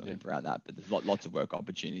keep us in the loop around that. But there's lots of work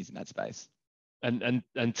opportunities in that space. And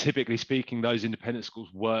typically speaking, those independent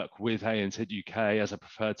schools work with ANZUK UK as a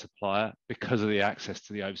preferred supplier because of the access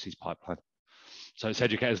to the overseas pipeline. So it's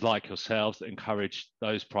educators like yourselves that encourage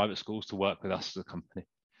those private schools to work with us as a company.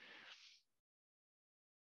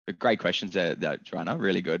 Great questions there, Joanna.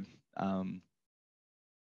 Really good.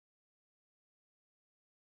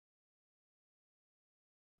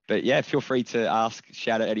 But yeah, feel free to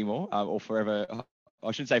shout out any more, or forever.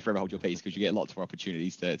 I shouldn't say forever hold your peace, because you get lots more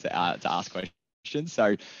opportunities to ask questions.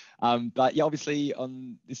 So, but yeah, obviously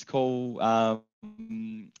on this call,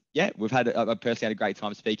 yeah, we've had, I personally had a great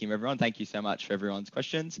time speaking with everyone. Thank you so much for everyone's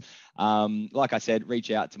questions. Like I said,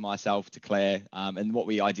 reach out to myself, to Claire, and what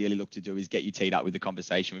we ideally look to do is get you teed up with a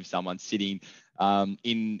conversation with someone sitting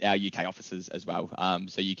in our UK offices as well.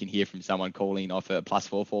 So you can hear from someone calling off a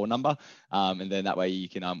 +44 number, and then that way you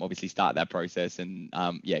can obviously start that process and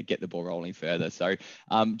yeah, get the ball rolling further. So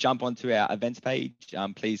jump onto our events page.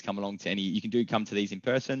 Please come along to any, you can come to these in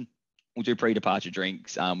person. We'll do pre-departure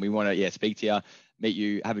drinks. We want to, speak to you, meet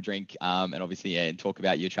you, have a drink, and obviously, and talk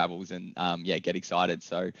about your travels and, get excited.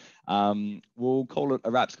 So we'll call it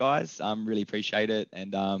a wraps, guys. Really appreciate it.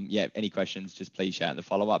 And any questions, just please shout in the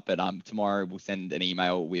follow-up. But tomorrow we'll send an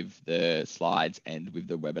email with the slides and with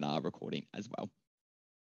the webinar recording as well.